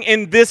heading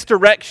in this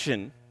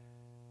direction.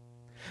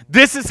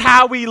 This is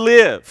how we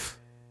live.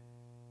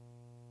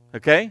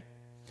 Okay?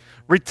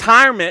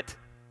 Retirement,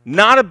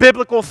 not a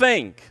biblical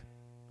thing.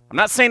 I'm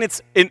not saying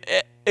it's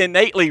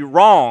innately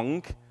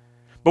wrong,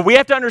 but we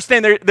have to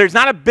understand there's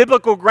not a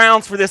biblical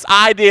grounds for this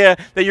idea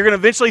that you're going to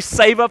eventually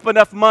save up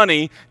enough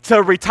money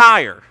to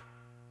retire.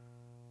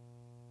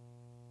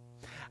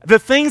 The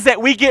things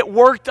that we get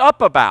worked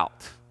up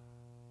about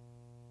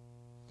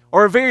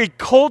are very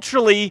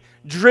culturally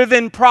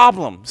driven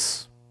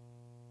problems.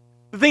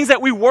 The things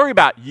that we worry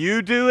about,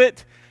 you do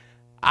it,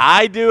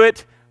 I do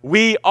it,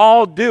 we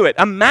all do it.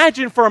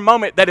 Imagine for a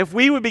moment that if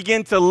we would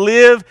begin to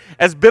live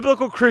as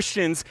biblical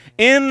Christians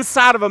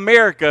inside of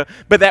America,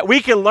 but that we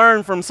can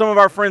learn from some of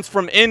our friends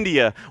from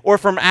India or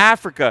from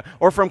Africa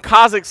or from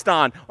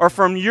Kazakhstan or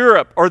from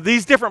Europe or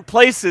these different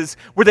places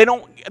where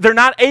they're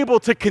not able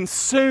to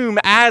consume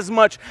as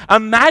much.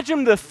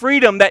 Imagine the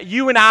freedom that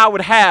you and I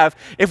would have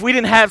if we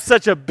didn't have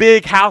such a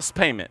big house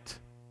payment.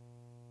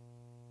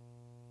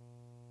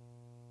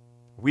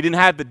 We didn't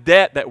have the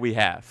debt that we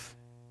have.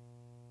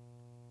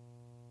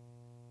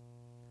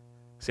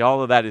 See,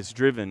 all of that is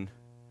driven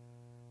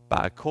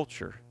by a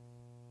culture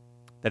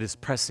that is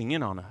pressing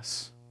in on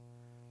us.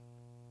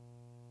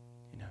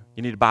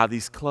 You need to buy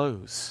these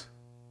clothes.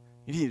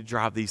 You need to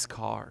drive these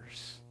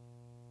cars.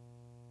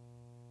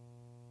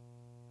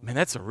 Man,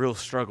 that's a real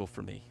struggle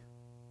for me.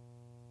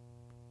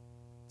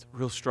 It's a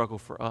real struggle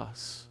for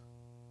us.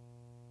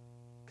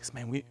 Because,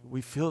 man,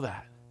 we feel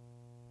that.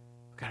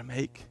 We've got to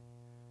make,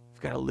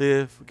 we've got to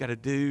live, we've got to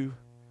do,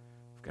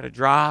 we've got to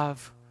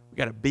drive, we've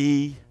got to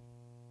be.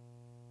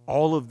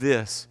 All of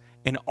this,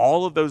 and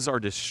all of those are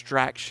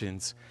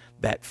distractions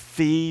that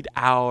feed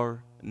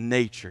our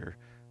nature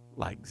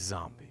like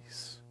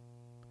zombies.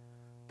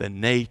 The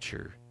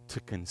nature to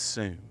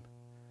consume,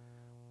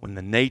 when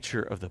the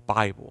nature of the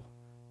Bible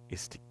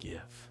is to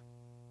give.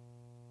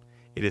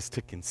 It is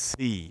to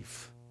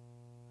conceive,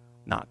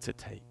 not to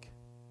take.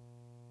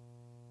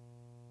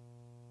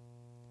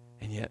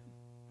 And yet,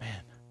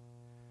 man,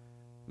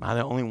 am I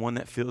the only one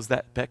that feels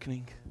that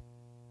beckoning?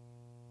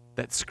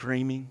 That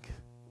screaming?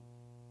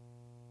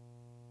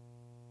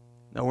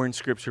 Nowhere in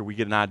Scripture we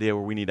get an idea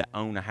where we need to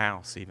own a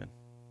house even.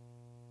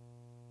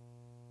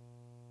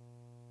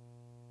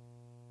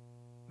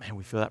 Man,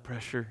 we feel that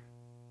pressure.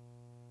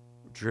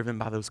 We're driven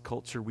by those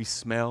culture. We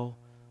smell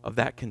of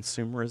that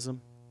consumerism.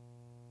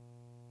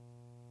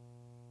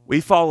 We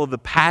follow the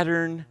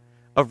pattern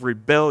of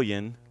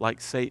rebellion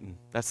like Satan.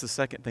 That's the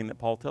second thing that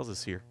Paul tells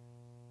us here.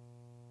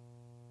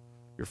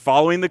 You're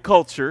following the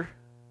culture.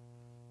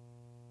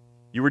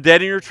 You were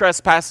dead in your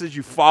trespasses.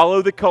 You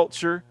follow the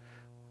culture.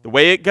 The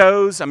way it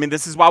goes, I mean,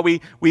 this is why we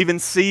even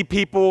see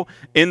people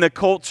in the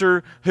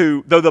culture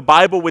who, though the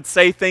Bible would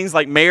say things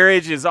like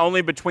marriage is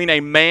only between a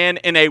man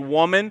and a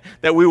woman,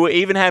 that we will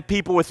even have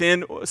people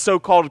within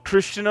so-called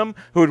Christendom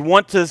who would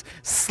want to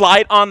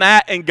slight on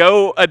that and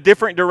go a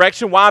different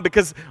direction. Why?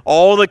 Because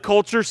all the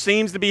culture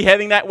seems to be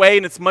heading that way,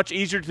 and it's much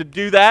easier to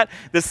do that.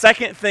 The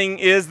second thing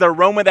is the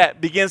aroma that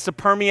begins to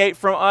permeate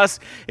from us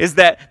is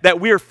that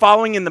we are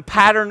following in the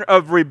pattern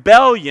of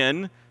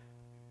rebellion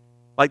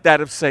like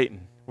that of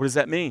Satan. What does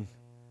that mean?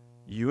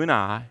 You and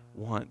I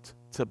want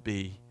to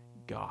be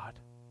God.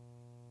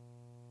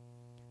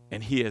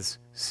 And he has,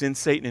 sin,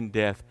 Satan, and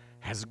death,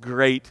 has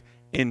great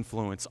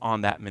influence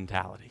on that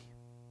mentality.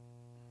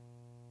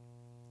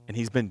 And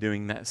he's been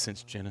doing that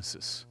since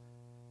Genesis.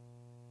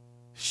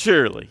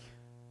 Surely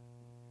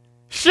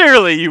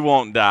you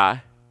won't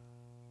die.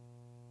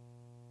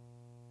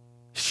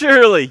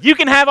 Surely you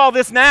can have all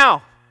this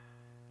now.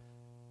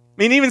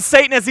 I mean, even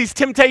Satan has these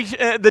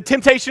the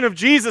temptation of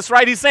Jesus,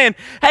 right? He's saying,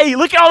 hey,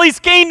 look at all these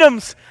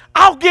kingdoms.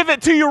 I'll give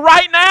it to you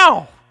right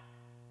now.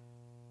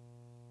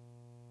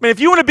 I mean, if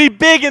you want to be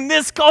big in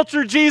this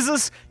culture,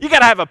 Jesus, you got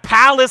to have a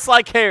palace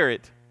like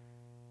Herod.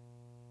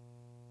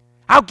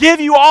 I'll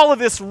give you all of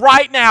this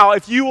right now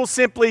if you will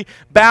simply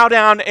bow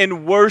down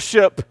and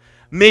worship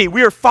me.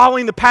 We are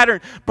following the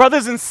pattern.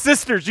 Brothers and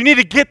sisters, you need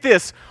to get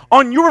this.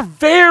 On your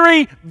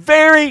very,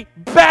 very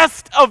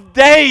best of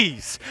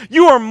days,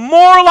 you are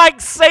more like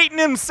Satan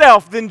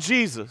himself than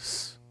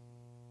Jesus.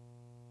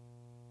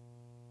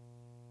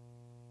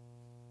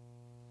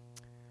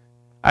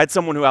 I had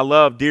someone who I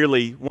love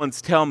dearly once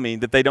tell me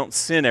that they don't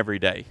sin every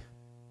day.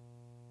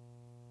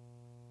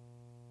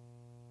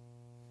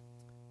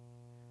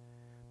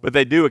 But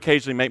they do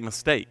occasionally make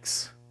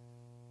mistakes.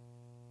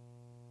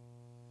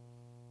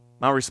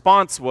 My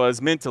response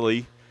was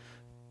mentally,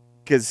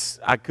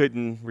 because I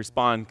couldn't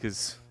respond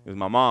because it was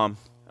my mom.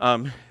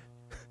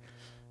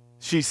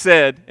 She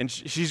said, and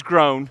she's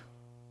grown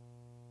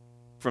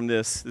from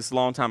this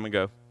long time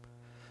ago.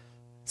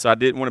 So I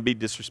didn't want to be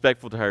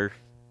disrespectful to her.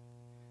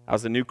 I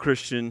was a new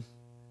Christian,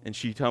 and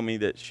she told me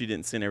that she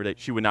didn't sin every day.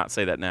 She would not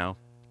say that now.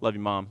 Love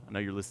you, Mom. I know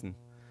you're listening.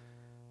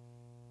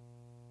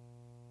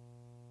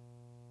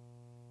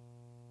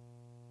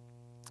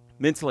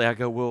 Mentally, I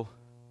go, well,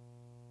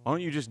 why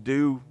don't you just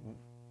do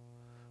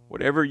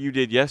whatever you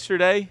did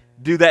yesterday?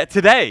 Do that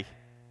today.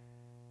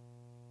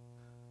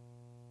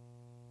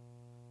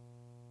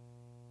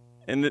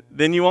 And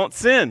then you won't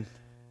sin.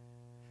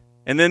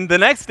 And then the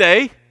next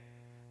day,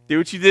 do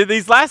what you did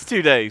these last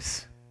 2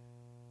 days.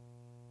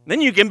 Then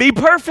you can be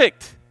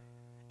perfect.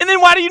 And then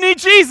why do you need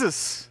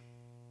Jesus?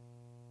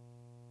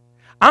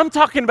 I'm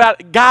talking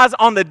about, guys,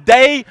 on the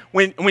day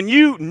when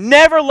you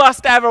never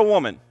lust after a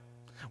woman,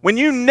 when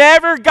you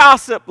never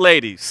gossip,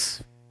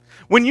 ladies,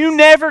 when you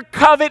never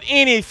covet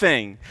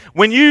anything,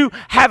 when you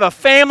have a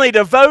family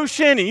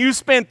devotion and you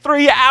spend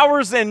 3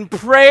 hours in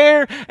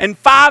prayer and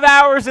 5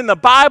 hours in the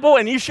Bible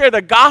and you share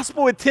the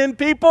gospel with 10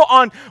 people,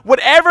 on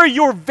whatever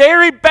your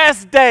very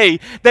best day,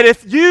 that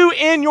if you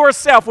in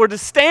yourself were to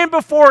stand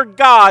before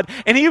God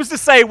and he was to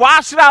say,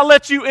 why should I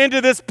let you into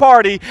this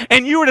party?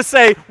 And you were to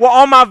say, well,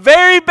 on my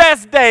very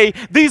best day,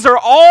 these are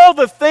all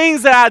the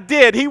things that I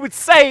did. He would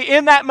say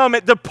in that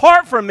moment,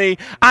 depart from me.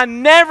 I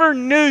never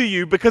knew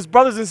you, because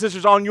brothers and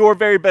sisters, on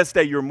your very best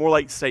day, you're more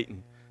like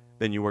Satan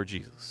than you were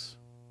Jesus.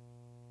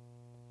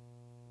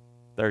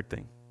 Third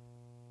thing,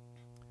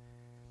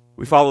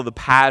 we follow the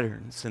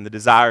patterns and the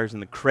desires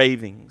and the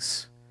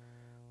cravings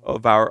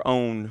of our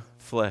own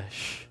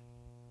flesh.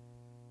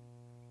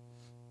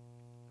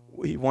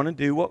 We want to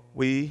do what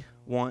we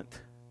want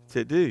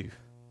to do.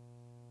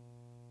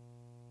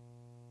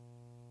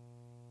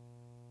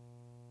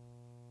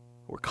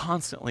 We're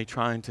constantly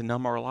trying to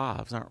numb our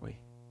lives, aren't we?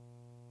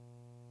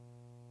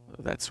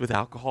 Whether that's with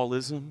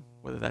alcoholism,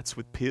 whether that's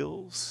with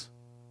pills,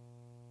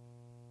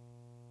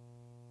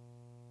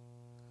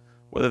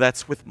 whether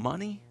that's with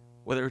money,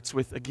 whether it's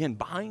with, again,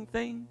 buying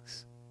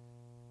things,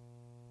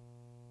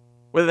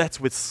 whether that's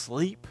with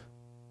sleep,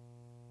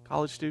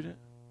 college student,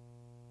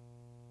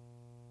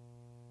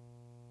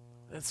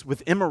 that's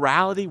with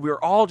immorality.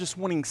 We're all just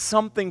wanting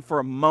something for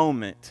a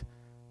moment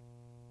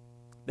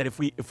that if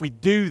we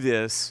do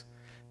this,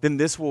 then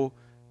it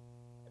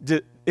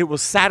will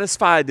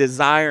satisfy a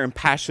desire and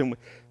passion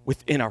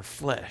within our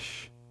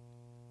flesh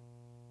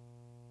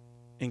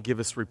and give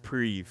us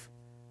reprieve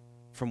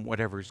from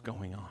whatever's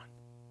going on.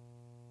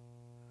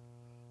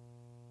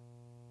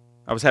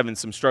 I was having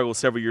some struggles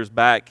several years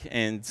back,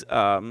 and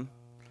I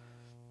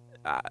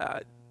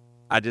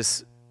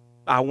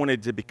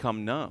wanted to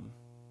become numb.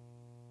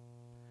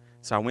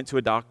 So I went to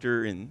a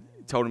doctor and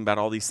told him about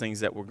all these things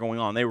that were going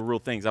on. They were real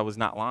things. I was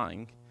not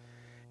lying.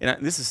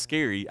 And this is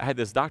scary. I had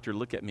this doctor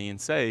look at me and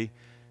say,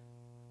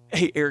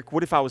 hey, Eric,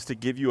 what if I was to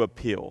give you a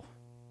pill?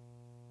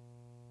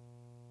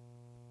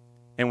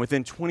 And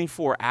within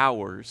 24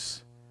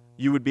 hours,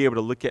 you would be able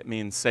to look at me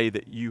and say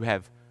that you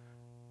have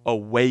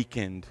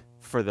awakened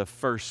for the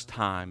first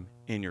time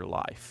in your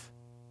life.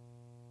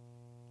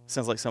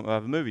 Sounds like something out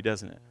of a movie,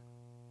 doesn't it?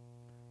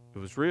 It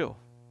was real.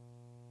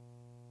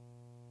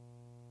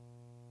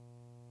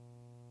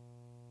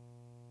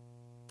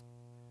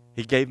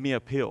 He gave me a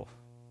pill.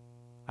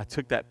 I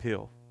took that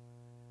pill.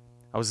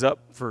 I was up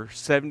for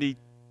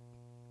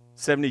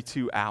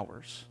 72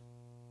 hours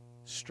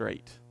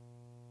straight.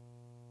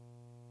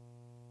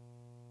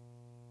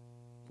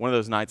 One of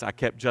those nights I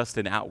kept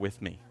Justin out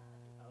with me.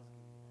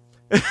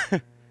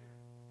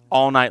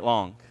 All night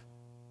long.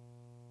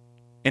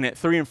 And at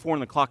 3 and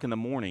 4 o'clock in the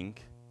morning,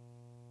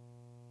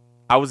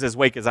 I was as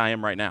awake as I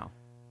am right now.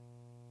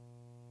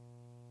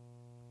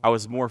 I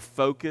was more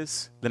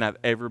focused than I've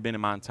ever been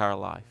in my entire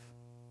life.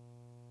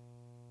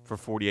 For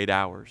 48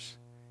 hours.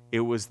 It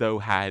was though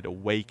I had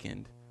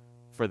awakened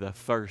for the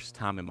first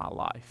time in my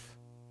life.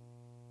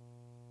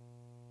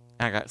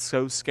 And I got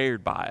so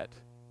scared by it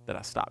that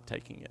I stopped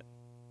taking it.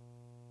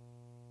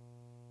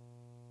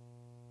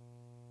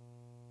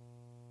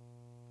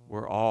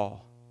 We're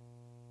all,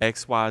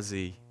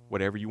 XYZ,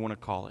 whatever you want to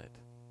call it,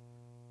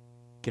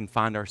 can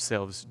find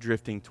ourselves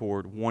drifting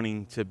toward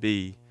wanting to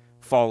be,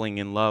 falling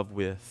in love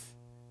with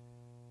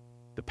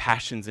the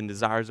passions and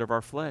desires of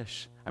our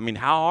flesh. I mean,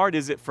 how hard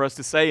is it for us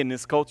to say in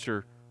this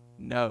culture,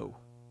 no?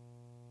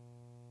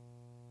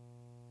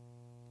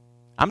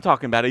 I'm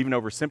talking about even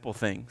over simple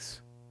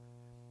things,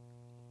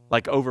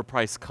 like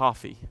overpriced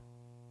coffee.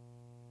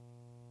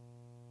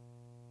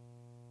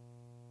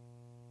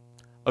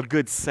 A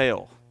good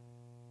sale.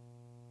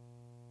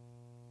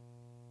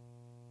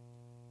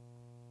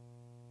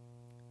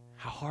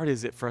 How hard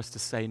is it for us to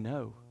say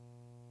no?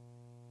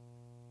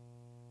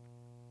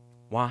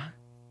 Why?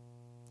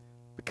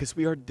 Because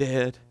we are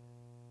dead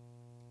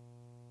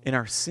in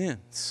our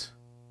sins.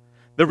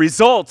 The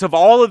result of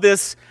all of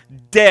this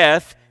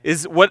death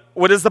is what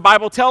does the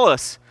Bible tell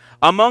us?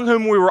 Among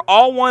whom we were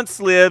all once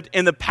lived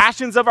in the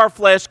passions of our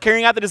flesh,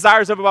 carrying out the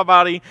desires of our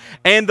body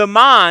and the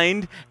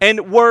mind,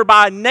 and were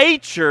by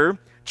nature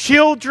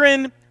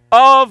children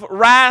of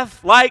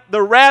wrath like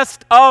the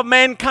rest of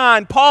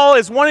mankind. Paul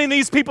is wanting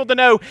these people to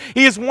know,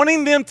 he is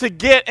wanting them to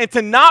get and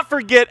to not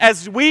forget,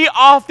 as we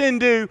often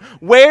do,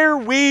 where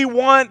we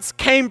once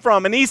came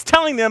from. And he's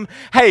telling them,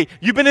 hey,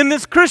 you've been in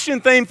this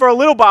Christian thing for a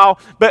little while,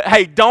 but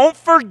hey, don't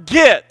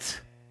forget,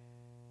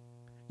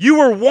 you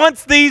were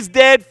once these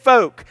dead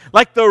folk.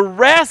 Like the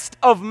rest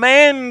of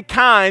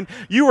mankind,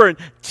 you were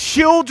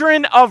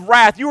children of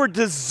wrath. You were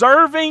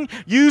deserving.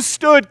 You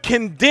stood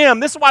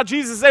condemned. This is why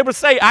Jesus is able to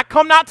say, I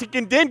come not to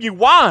condemn you.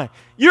 Why?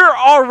 You're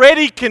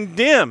already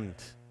condemned.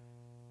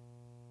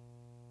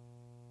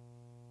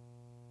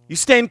 You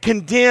stand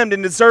condemned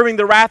and deserving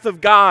the wrath of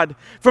God.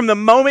 From the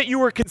moment you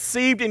were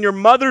conceived in your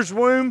mother's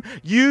womb,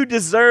 you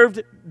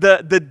deserved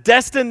the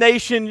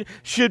destination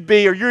should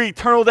be, or your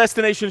eternal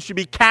destination should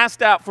be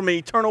cast out from an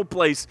eternal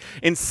place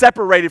and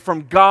separated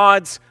from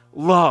God's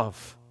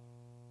love.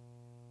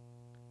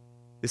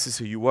 This is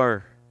who you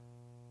were.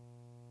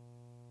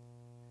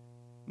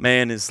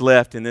 Man is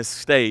left in this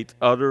state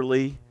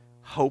utterly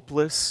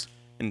hopeless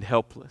and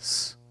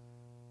helpless.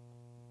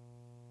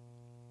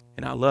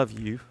 And I love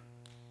you.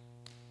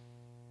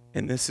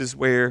 And this is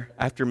where,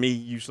 after me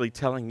usually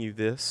telling you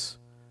this,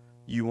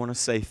 you want to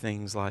say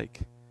things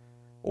like,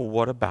 well,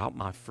 what about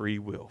my free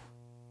will?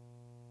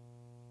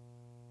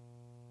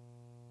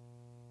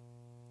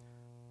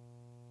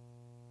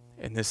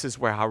 And this is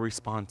where I'll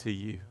respond to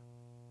you.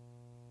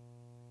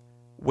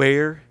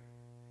 Where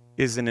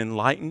is an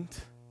enlightened,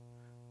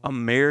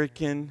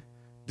 American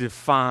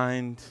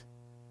defined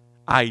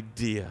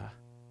idea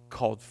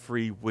called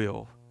free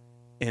will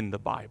in the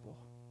Bible?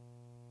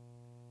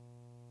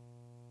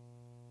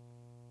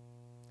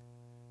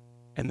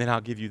 And then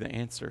I'll give you the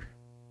answer.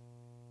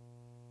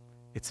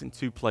 It's in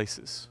two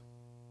places.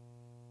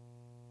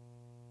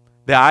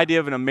 The idea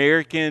of an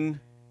American,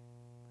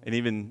 and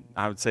even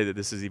I would say that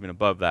this is even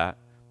above that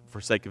for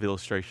sake of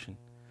illustration.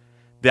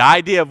 The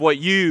idea of what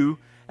you,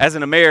 as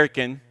an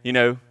American,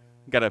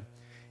 got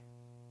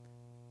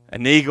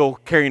an eagle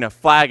carrying a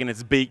flag in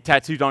its beak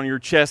tattooed on your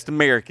chest,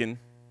 American.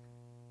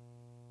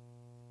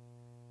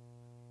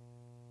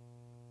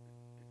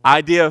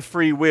 Idea of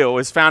free will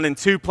is found in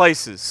two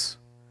places.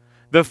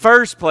 The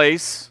first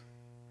place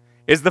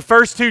is the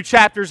first two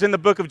chapters in the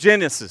book of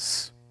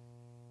Genesis.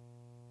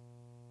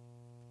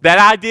 That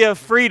idea of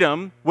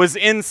freedom was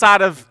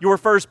inside of your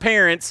first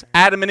parents,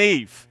 Adam and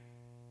Eve.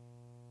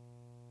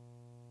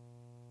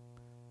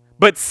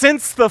 But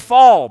since the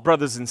fall,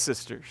 brothers and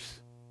sisters,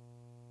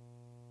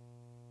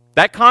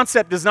 that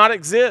concept does not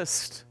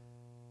exist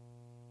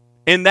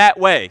in that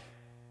way.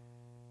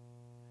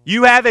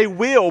 You have a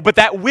will, but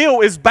that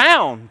will is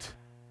bound.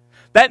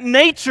 That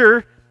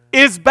nature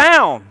is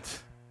bound.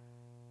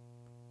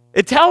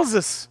 It tells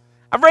us,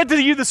 I've read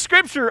to you the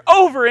scripture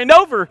over and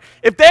over.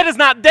 If dead is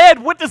not dead,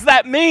 what does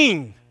that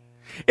mean?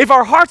 If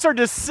our hearts are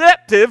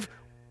deceptive,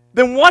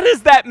 then what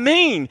does that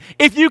mean?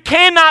 If you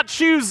cannot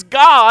choose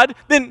God,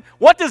 then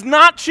what does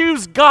not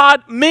choose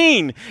God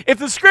mean? If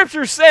the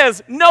scripture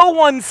says no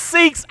one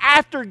seeks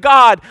after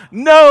God,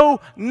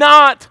 no,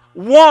 not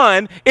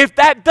one, if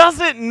that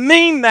doesn't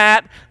mean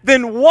that,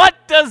 then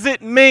what does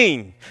it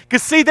mean?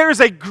 Because see, there's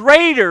a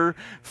greater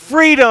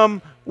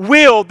freedom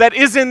will that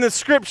is in the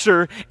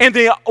scripture, and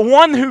the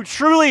one who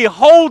truly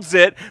holds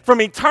it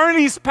from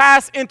eternity's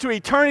past into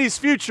eternity's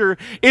future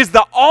is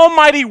the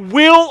almighty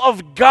will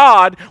of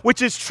God,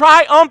 which is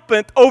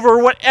triumphant over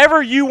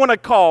whatever you want to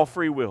call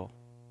free will.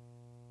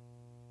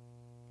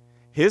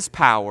 His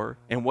power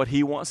and what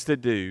he wants to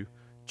do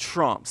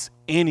trumps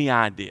any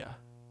idea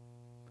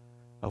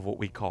of what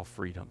we call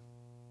freedom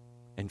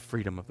and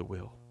freedom of the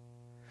will.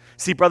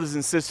 See, brothers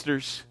and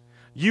sisters,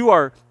 you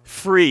are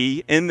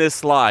free in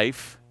this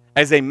life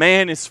as a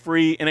man is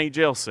free in a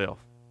jail cell.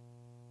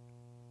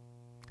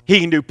 He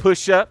can do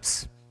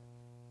push-ups.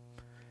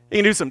 He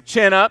can do some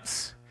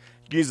chin-ups.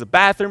 He can use the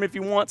bathroom if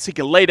he wants. He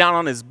can lay down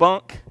on his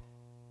bunk.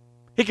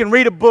 He can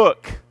read a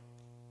book.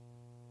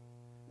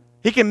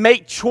 He can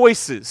make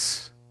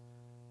choices.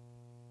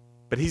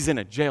 But he's in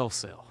a jail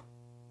cell.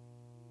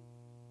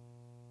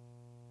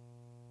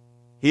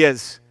 He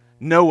has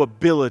no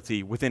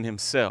ability within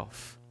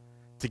himself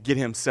to get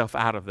himself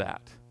out of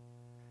that.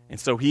 And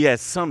so he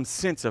has some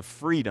sense of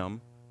freedom,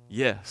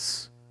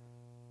 yes.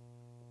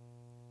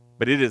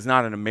 But it is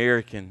not an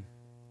American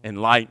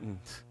enlightened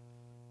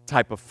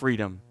type of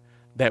freedom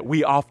that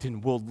we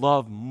often will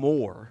love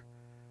more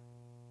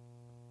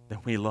than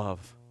we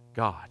love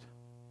God.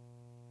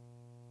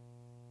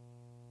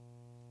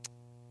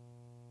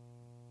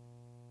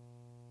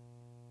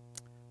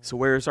 So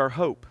where's our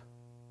hope?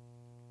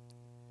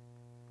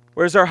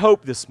 Where's our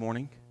hope this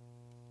morning?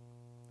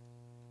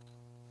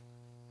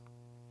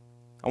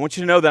 I want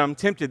you to know that I'm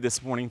tempted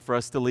this morning for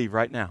us to leave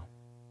right now.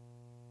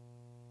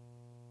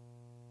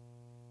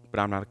 But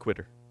I'm not a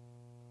quitter.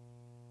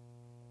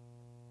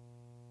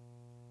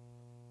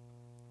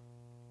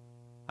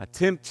 A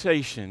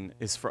temptation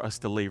is for us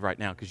to leave right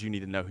now because you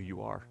need to know who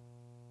you are.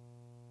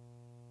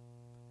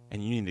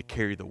 And you need to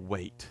carry the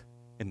weight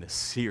and the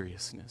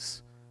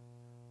seriousness.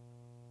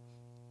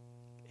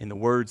 In the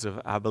words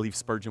of, I believe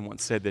Spurgeon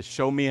once said this,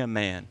 show me a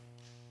man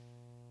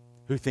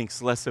who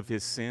thinks less of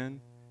his sin,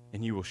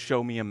 and you will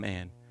show me a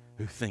man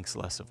who thinks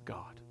less of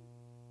God.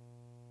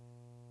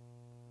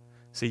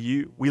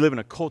 See, we live in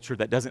a culture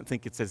that doesn't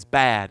think it's as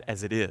bad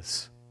as it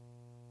is.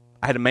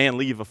 I had a man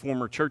leave a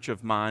former church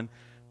of mine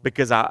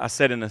because I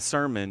said in a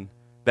sermon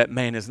that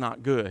man is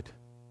not good.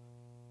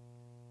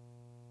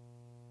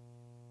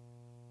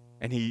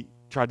 And he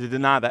tried to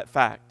deny that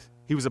fact.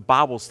 He was a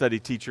Bible study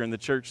teacher in the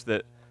church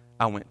that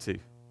I went to.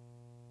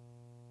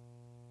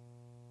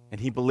 And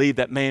he believed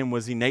that man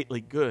was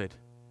innately good.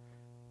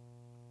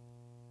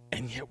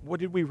 And yet, what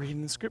did we read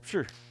in the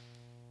Scripture?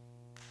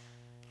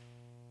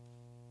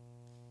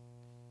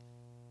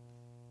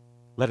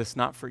 Let us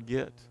not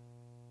forget.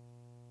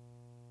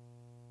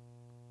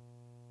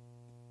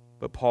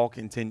 But Paul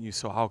continues,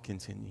 so I'll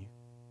continue.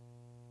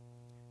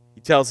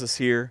 He tells us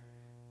here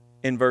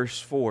in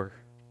verse 4.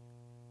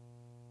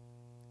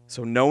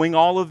 So knowing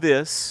all of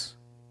this,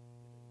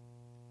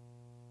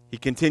 he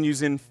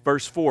continues in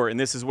verse 4, and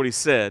this is what he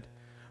said.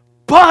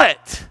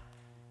 But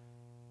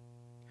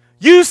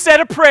you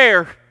said a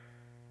prayer.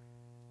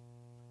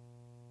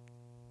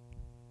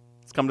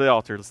 Let's come to the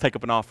altar. Let's take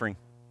up an offering.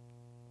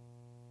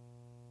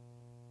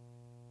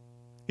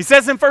 He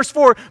says in verse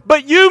 4,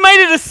 but you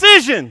made a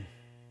decision.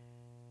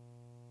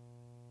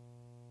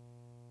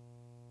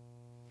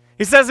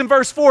 He says in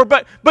verse 4,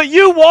 but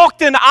you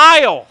walked an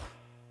aisle.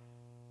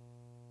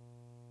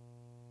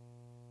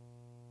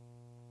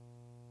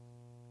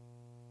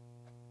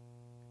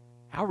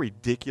 How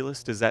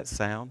ridiculous does that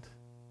sound?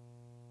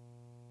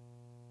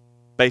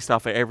 Based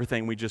off of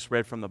everything we just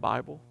read from the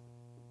Bible?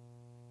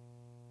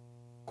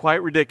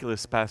 Quite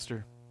ridiculous,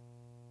 Pastor.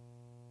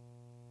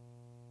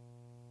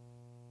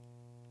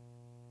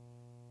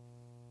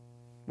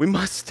 We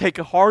must take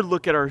a hard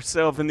look at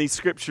ourselves in these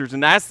scriptures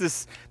and ask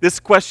this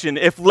question.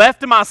 If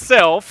left to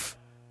myself,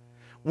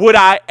 would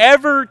I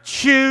ever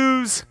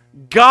choose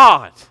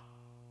God?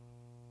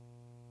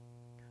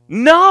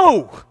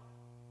 No.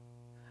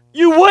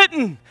 You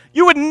wouldn't.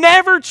 You would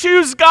never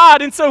choose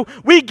God. And so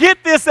we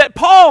get this that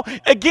Paul,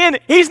 again,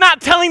 he's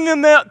not telling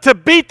them to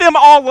beat them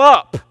all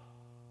up.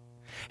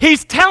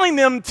 He's telling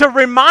them to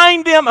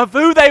remind them of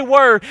who they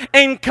were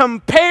and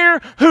compare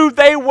who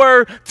they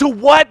were to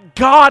what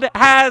God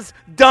has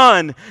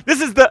done. This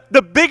is the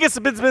biggest,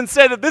 it's been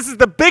said that this is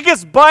the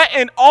biggest but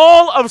in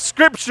all of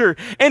Scripture.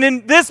 And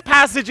in this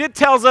passage, it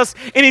tells us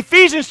in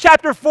Ephesians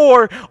chapter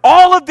 4,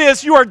 all of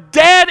this, you are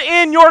dead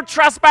in your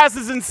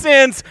trespasses and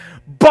sins,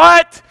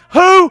 but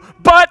who?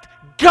 But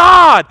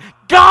God.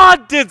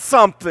 God did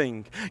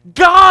something.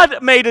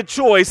 God made a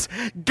choice.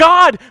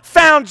 God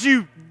found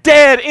you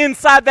dead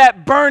inside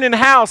that burning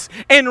house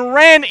and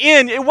ran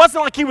in. It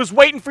wasn't like he was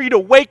waiting for you to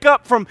wake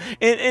up from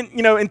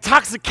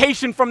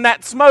intoxication from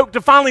that smoke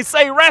to finally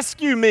say,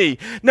 rescue me.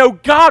 No,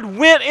 God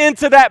went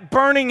into that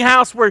burning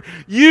house where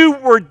you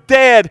were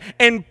dead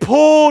and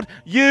pulled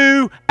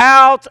you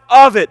out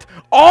of it.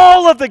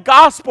 All of the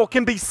gospel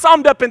can be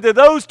summed up into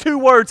those two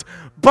words,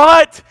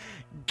 but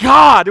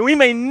God. And we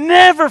may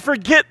never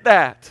forget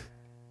that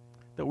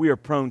we are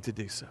prone to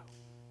do so.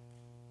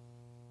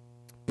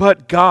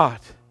 But God.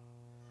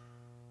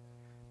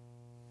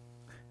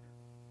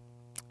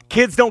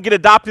 Kids don't get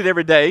adopted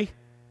every day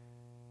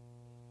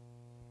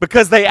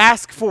because they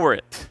ask for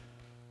it.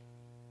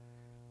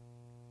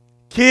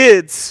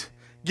 Kids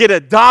get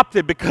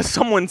adopted because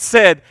someone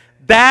said,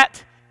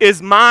 that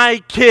is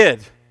my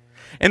kid.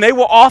 And they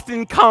will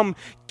often come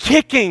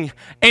kicking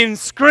and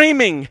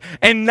screaming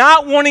and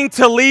not wanting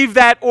to leave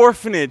that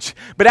orphanage.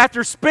 But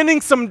after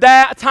spending some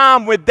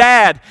time with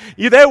Dad,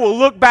 they will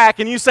look back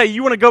and you say,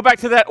 you want to go back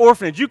to that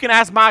orphanage? You can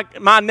ask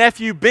my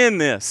nephew Ben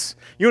this.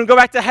 You want to go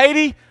back to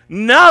Haiti?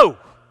 No.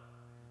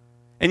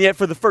 And yet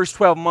for the first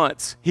 12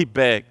 months, he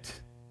begged.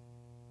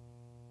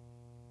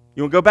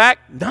 You want to go back?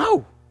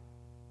 No.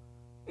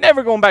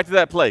 Never going back to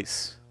that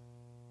place.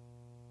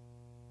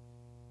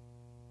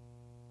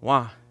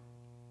 Why?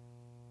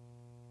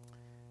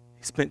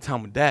 He spent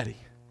time with Daddy.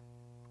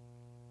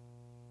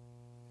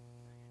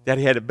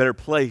 Daddy had a better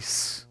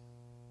place.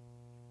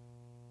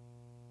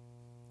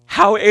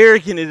 How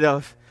arrogant it is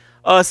of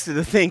us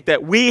to think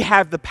that we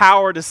have the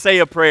power to say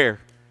a prayer,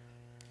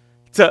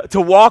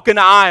 to walk an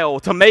aisle,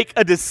 to make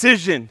a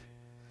decision,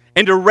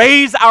 and to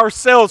raise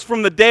ourselves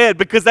from the dead,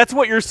 because that's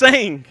what you're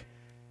saying.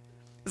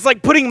 It's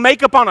like putting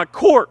makeup on a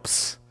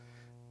corpse.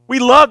 We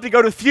love to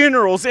go to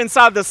funerals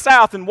inside the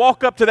South and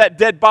walk up to that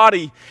dead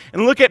body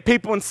and look at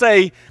people and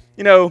say,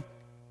 you know,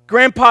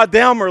 Grandpa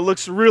Delmer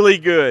looks really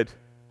good.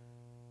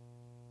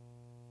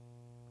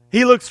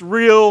 He looks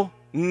real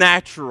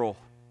natural.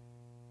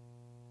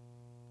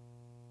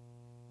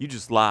 You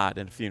just lied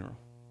at a funeral.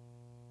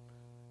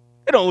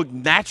 They don't look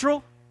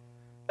natural.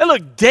 They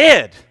look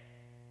dead.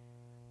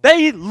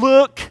 They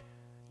look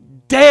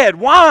dead.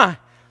 Why?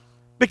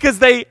 Because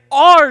they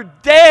are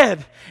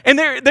dead. And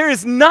there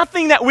is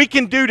nothing that we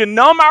can do to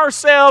numb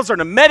ourselves or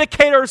to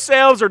medicate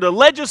ourselves or to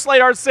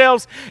legislate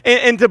ourselves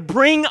and to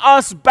bring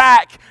us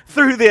back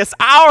through this.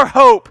 Our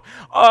hope,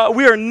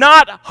 we are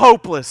not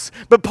hopeless.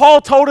 But Paul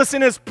told us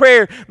in his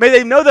prayer, may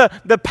they know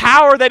the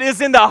power that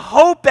is in the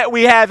hope that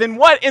we have. In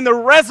what? In the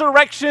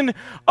resurrection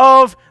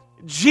of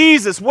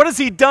Jesus. What has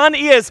he done?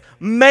 He has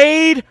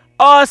made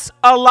us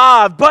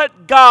alive.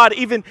 But God,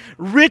 even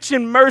rich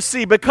in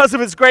mercy because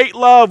of his great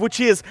love, which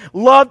he has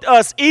loved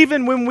us,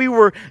 even when we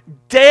were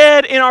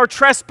dead in our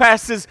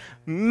trespasses,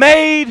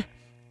 made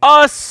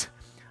us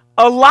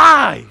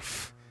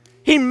alive.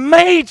 He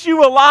made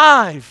you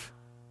alive.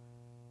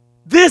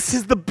 This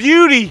is the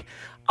beauty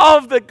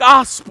of the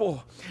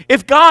gospel.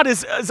 If God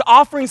is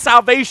offering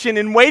salvation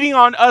and waiting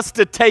on us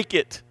to take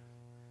it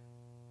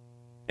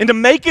and to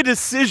make a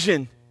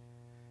decision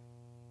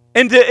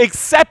and to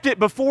accept it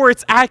before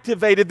it's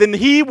activated, then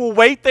he will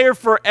wait there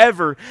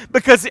forever,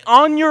 because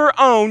on your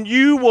own,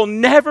 you will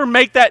never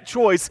make that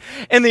choice.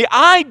 And the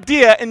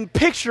idea and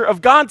picture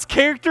of God's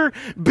character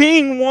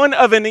being one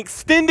of an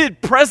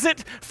extended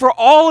present for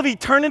all of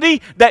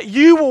eternity that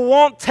you will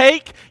won't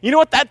take, you know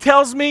what that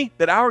tells me?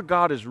 That our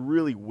God is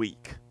really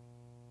weak.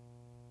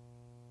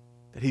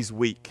 That he's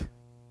weak.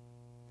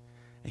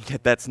 And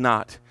yet that's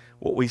not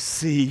what we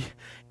see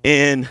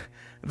in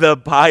the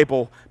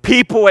Bible.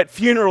 People at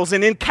funerals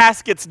and in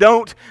caskets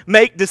don't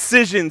make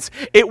decisions.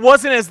 It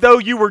wasn't as though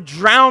you were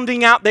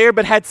drowning out there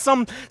but had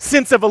some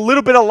sense of a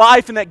little bit of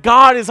life, and that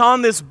God is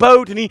on this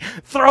boat and he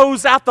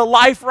throws out the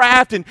life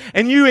raft, and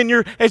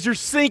as you're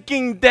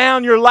sinking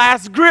down, your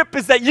last grip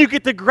is that you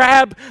get to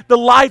grab the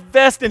life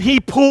vest and he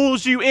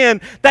pulls you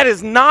in. That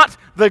is not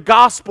the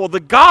gospel. The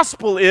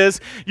gospel is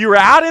you were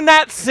out in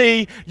that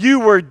sea, you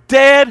were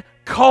dead,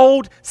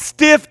 cold,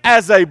 stiff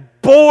as a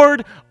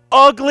board,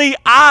 ugly,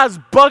 eyes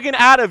bugging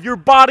out of your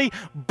body,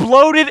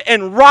 bloated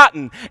and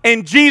rotten.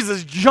 And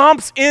Jesus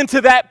jumps into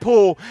that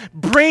pool,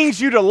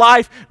 brings you to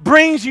life,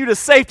 brings you to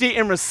safety,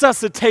 and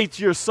resuscitates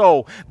your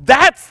soul.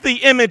 That's the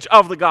image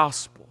of the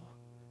gospel.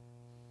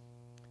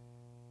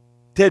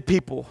 Dead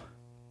people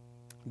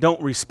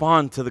don't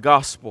respond to the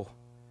gospel.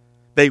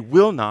 They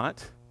will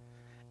not,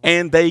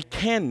 and they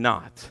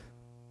cannot.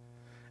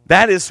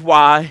 That is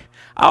why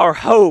our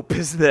hope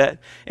is that,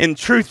 and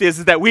truth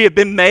is that we have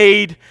been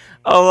made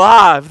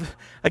alive.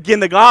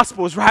 Again, the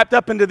gospel is wrapped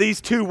up into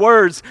these two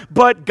words,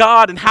 but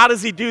God. And how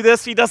does he do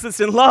this? He does this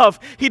in love.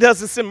 He does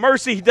this in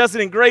mercy. He does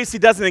it in grace. He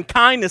does it in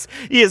kindness.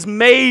 He has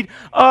made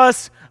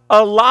us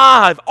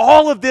alive.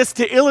 All of this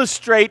to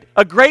illustrate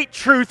a great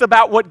truth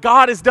about what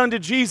God has done to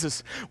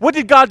Jesus. What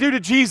did God do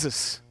to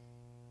Jesus?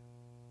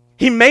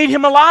 He made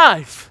him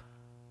alive.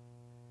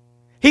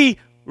 He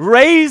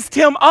raised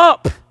him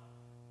up.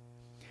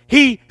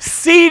 He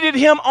seated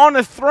him on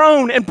a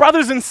throne. And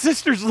brothers and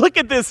sisters, look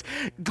at this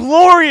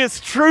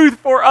glorious truth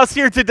for us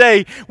here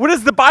today. What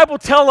does the Bible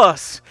tell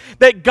us?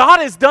 That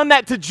God has done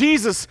that to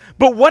Jesus.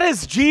 But what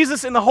has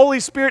Jesus and the Holy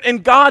Spirit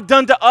and God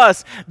done to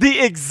us? The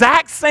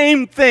exact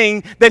same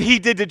thing that he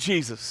did to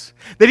Jesus.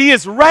 That he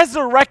has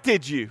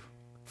resurrected you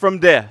from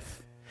death.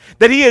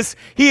 That he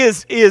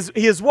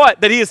is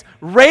what? That he has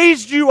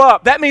raised you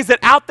up. That means that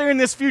out there in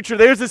this future,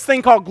 there's this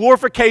thing called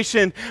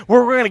glorification,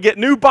 where we're going to get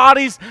new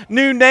bodies,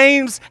 new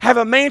names, have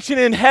a mansion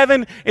in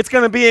heaven. It's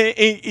going to be an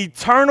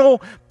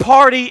eternal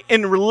party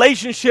in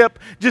relationship,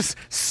 just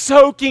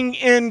soaking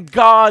in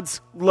God's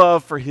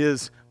love for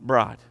his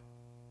bride.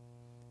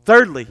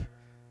 Thirdly,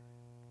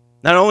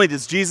 not only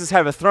does Jesus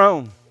have a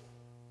throne,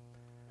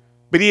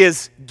 but he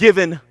has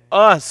given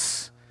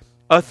us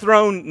a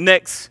throne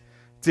next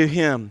to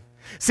him.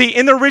 See,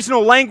 in the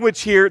original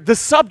language here, the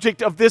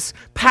subject of this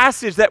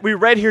passage that we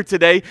read here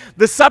today,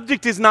 the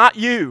subject is not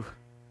you.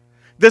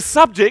 The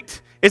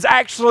subject is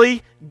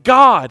actually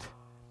God.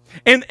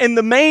 And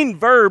the main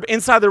verb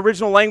inside the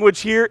original language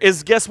here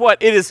is, guess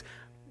what? It is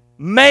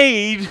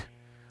made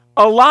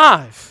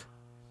alive.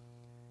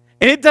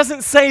 And it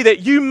doesn't say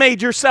that you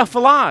made yourself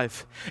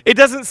alive. It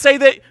doesn't say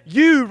that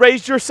you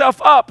raised yourself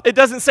up. It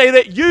doesn't say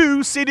that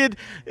you seated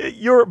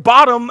your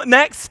bottom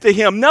next to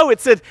him. No,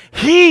 it said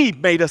he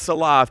made us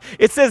alive.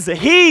 It says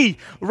he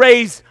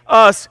raised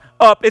us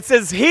up. It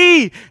says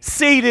he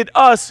seated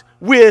us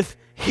with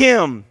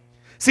him.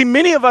 See,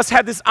 many of us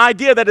have this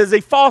idea that is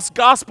a false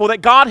gospel,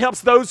 that God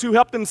helps those who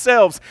help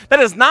themselves.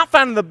 That is not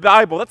found in the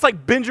Bible. That's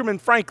like Benjamin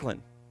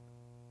Franklin.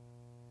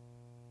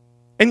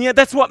 And yet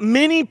that's what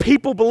many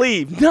people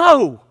believe.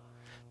 No,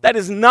 that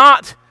is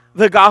not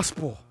the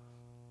gospel.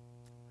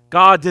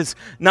 God does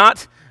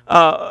not,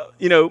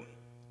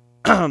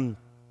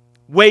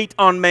 wait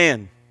on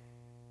man.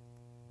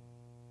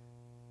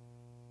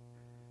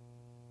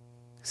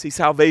 See,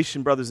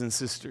 salvation, brothers and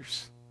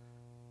sisters,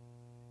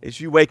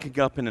 is you waking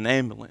up in an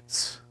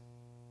ambulance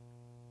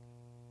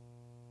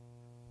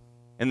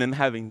and them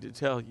having to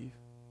tell you,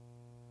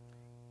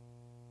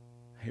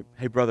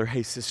 hey brother,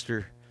 hey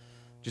sister,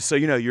 just so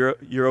you know,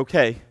 you're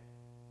okay.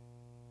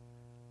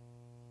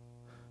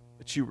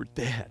 But you were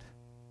dead.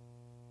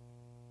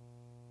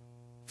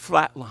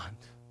 Flatlined.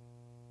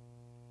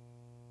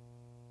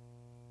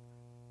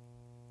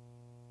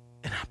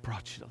 And I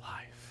brought you to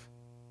life.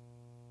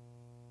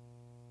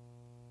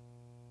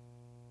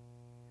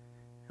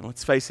 And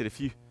let's face it,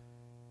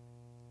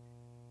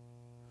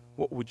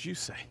 what would you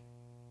say?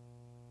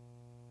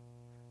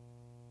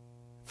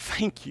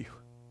 Thank you.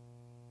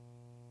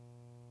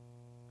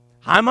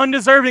 I'm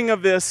undeserving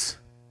of this.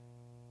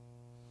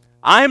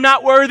 I am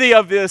not worthy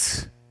of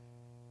this.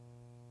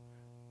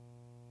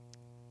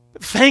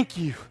 But thank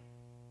you.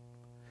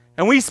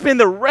 And we spend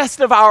the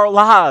rest of our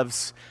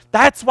lives,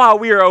 that's why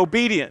we are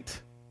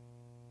obedient,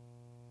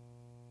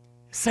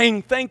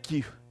 saying thank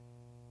you.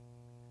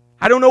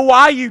 I don't know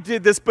why you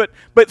did this, but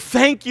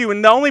thank you.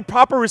 And the only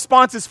proper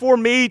response is for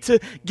me to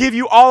give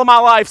you all of my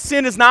life.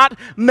 Sin has not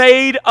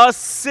made us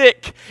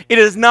sick. It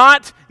has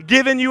not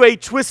given you a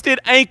twisted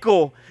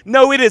ankle.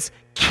 No, it has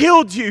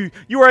killed you.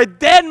 You are a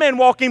dead man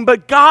walking,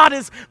 but God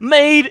has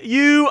made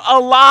you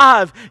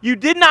alive. You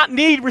did not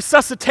need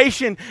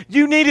resuscitation.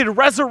 You needed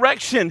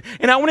resurrection.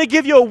 And I want to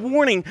give you a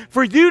warning.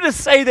 For you to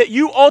say that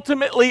you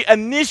ultimately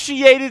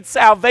initiated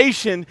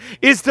salvation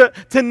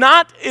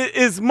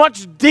is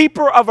much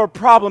deeper of a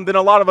problem than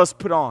a lot of us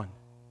put on.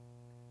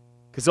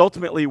 Because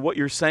ultimately what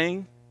you're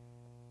saying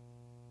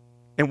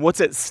and what's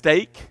at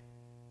stake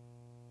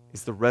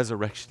is the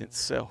resurrection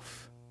itself.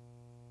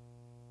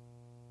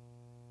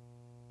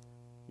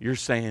 You're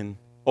saying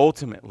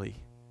ultimately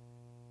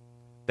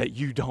that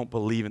you don't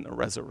believe in the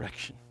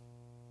resurrection.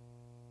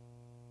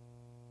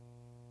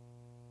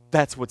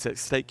 That's what's at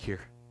stake here.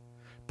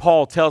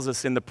 Paul tells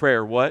us in the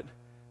prayer what?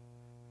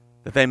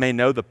 That they may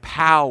know the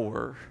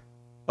power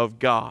of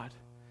God.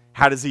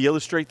 How does he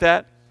illustrate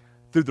that?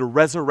 Through the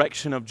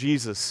resurrection of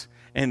Jesus.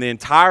 And the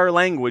entire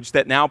language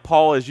that now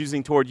Paul is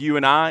using toward you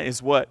and I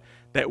is what?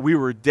 That we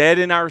were dead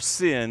in our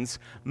sins,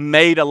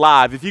 made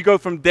alive. If you go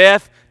from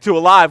death to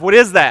alive, what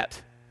is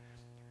that?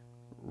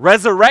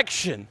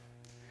 Resurrection.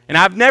 And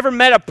I've never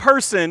met a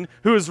person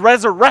who has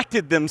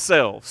resurrected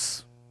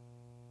themselves.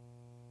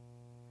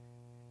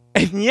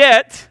 And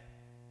yet,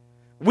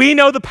 we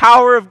know the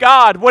power of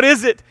God. What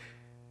is it?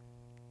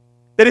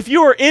 That if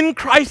you are in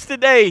Christ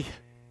today,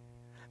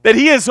 that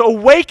He has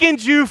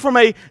awakened you from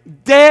a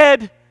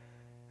dead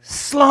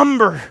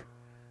slumber.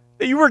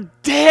 That you were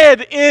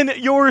dead in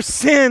your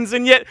sins,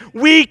 and yet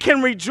we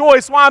can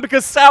rejoice. Why?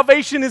 Because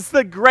salvation is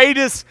the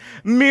greatest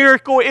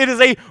miracle. It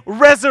is a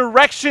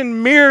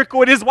resurrection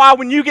miracle. It is why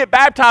when you get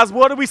baptized,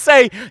 what do we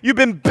say? You've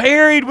been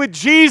buried with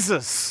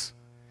Jesus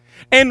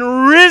and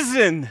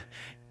risen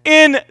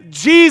in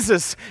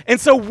Jesus. And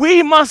so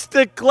we must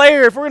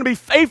declare, if we're going to be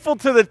faithful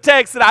to the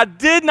text, that I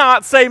did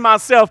not save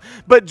myself,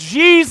 but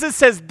Jesus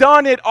has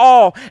done it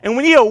all. And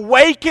when He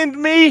awakened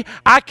me,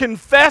 I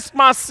confessed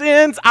my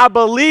sins. I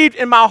believed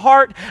in my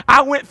heart.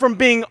 I went from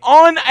being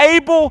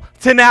unable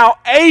to now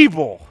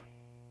able.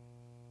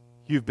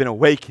 You've been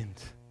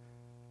awakened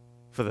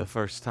for the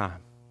first time.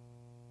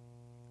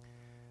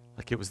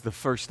 Like it was the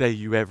first day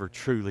you ever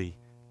truly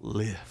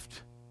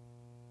lived.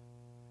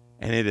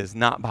 And it is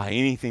not by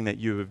anything that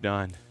you have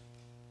done,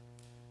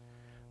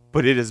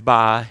 but it is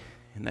by,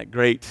 in that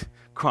great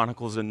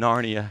Chronicles of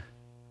Narnia,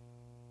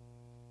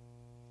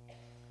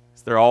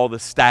 they're all the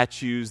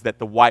statues that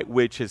the White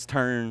Witch has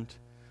turned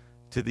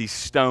to these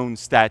stone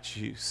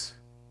statues.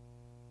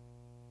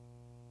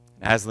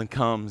 Aslan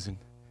comes, and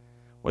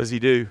what does he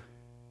do?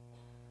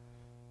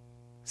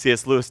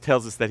 C.S. Lewis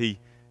tells us that he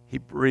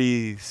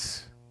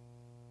breathes.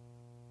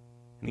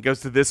 And he goes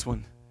to this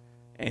one,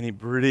 and he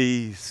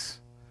breathes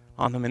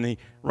on them, and he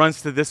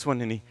runs to this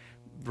one and he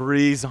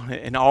breathes on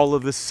it, and all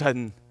of a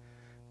sudden,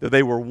 though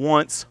they were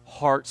once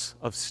hearts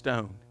of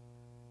stone,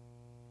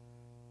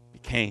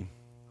 became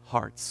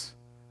hearts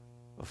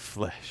of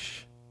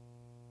flesh.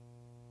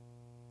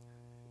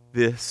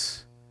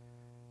 This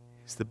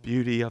is the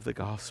beauty of the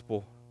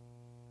gospel.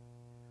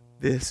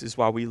 This is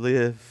why we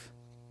live.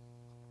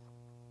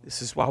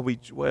 This is why we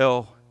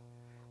dwell.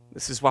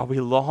 This is why we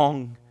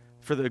long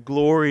for the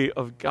glory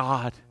of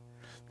God.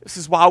 This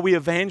is why we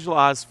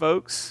evangelize,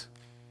 folks.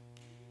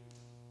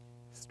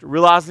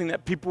 Realizing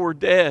that people were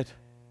dead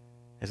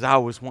as I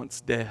was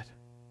once dead,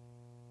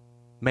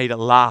 made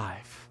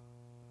alive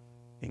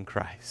in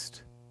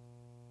Christ.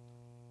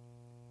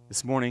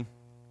 This morning,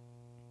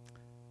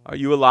 are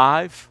you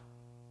alive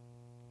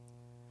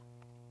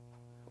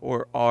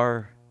or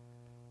are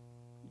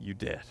you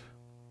dead?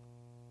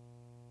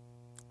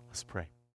 Let's pray.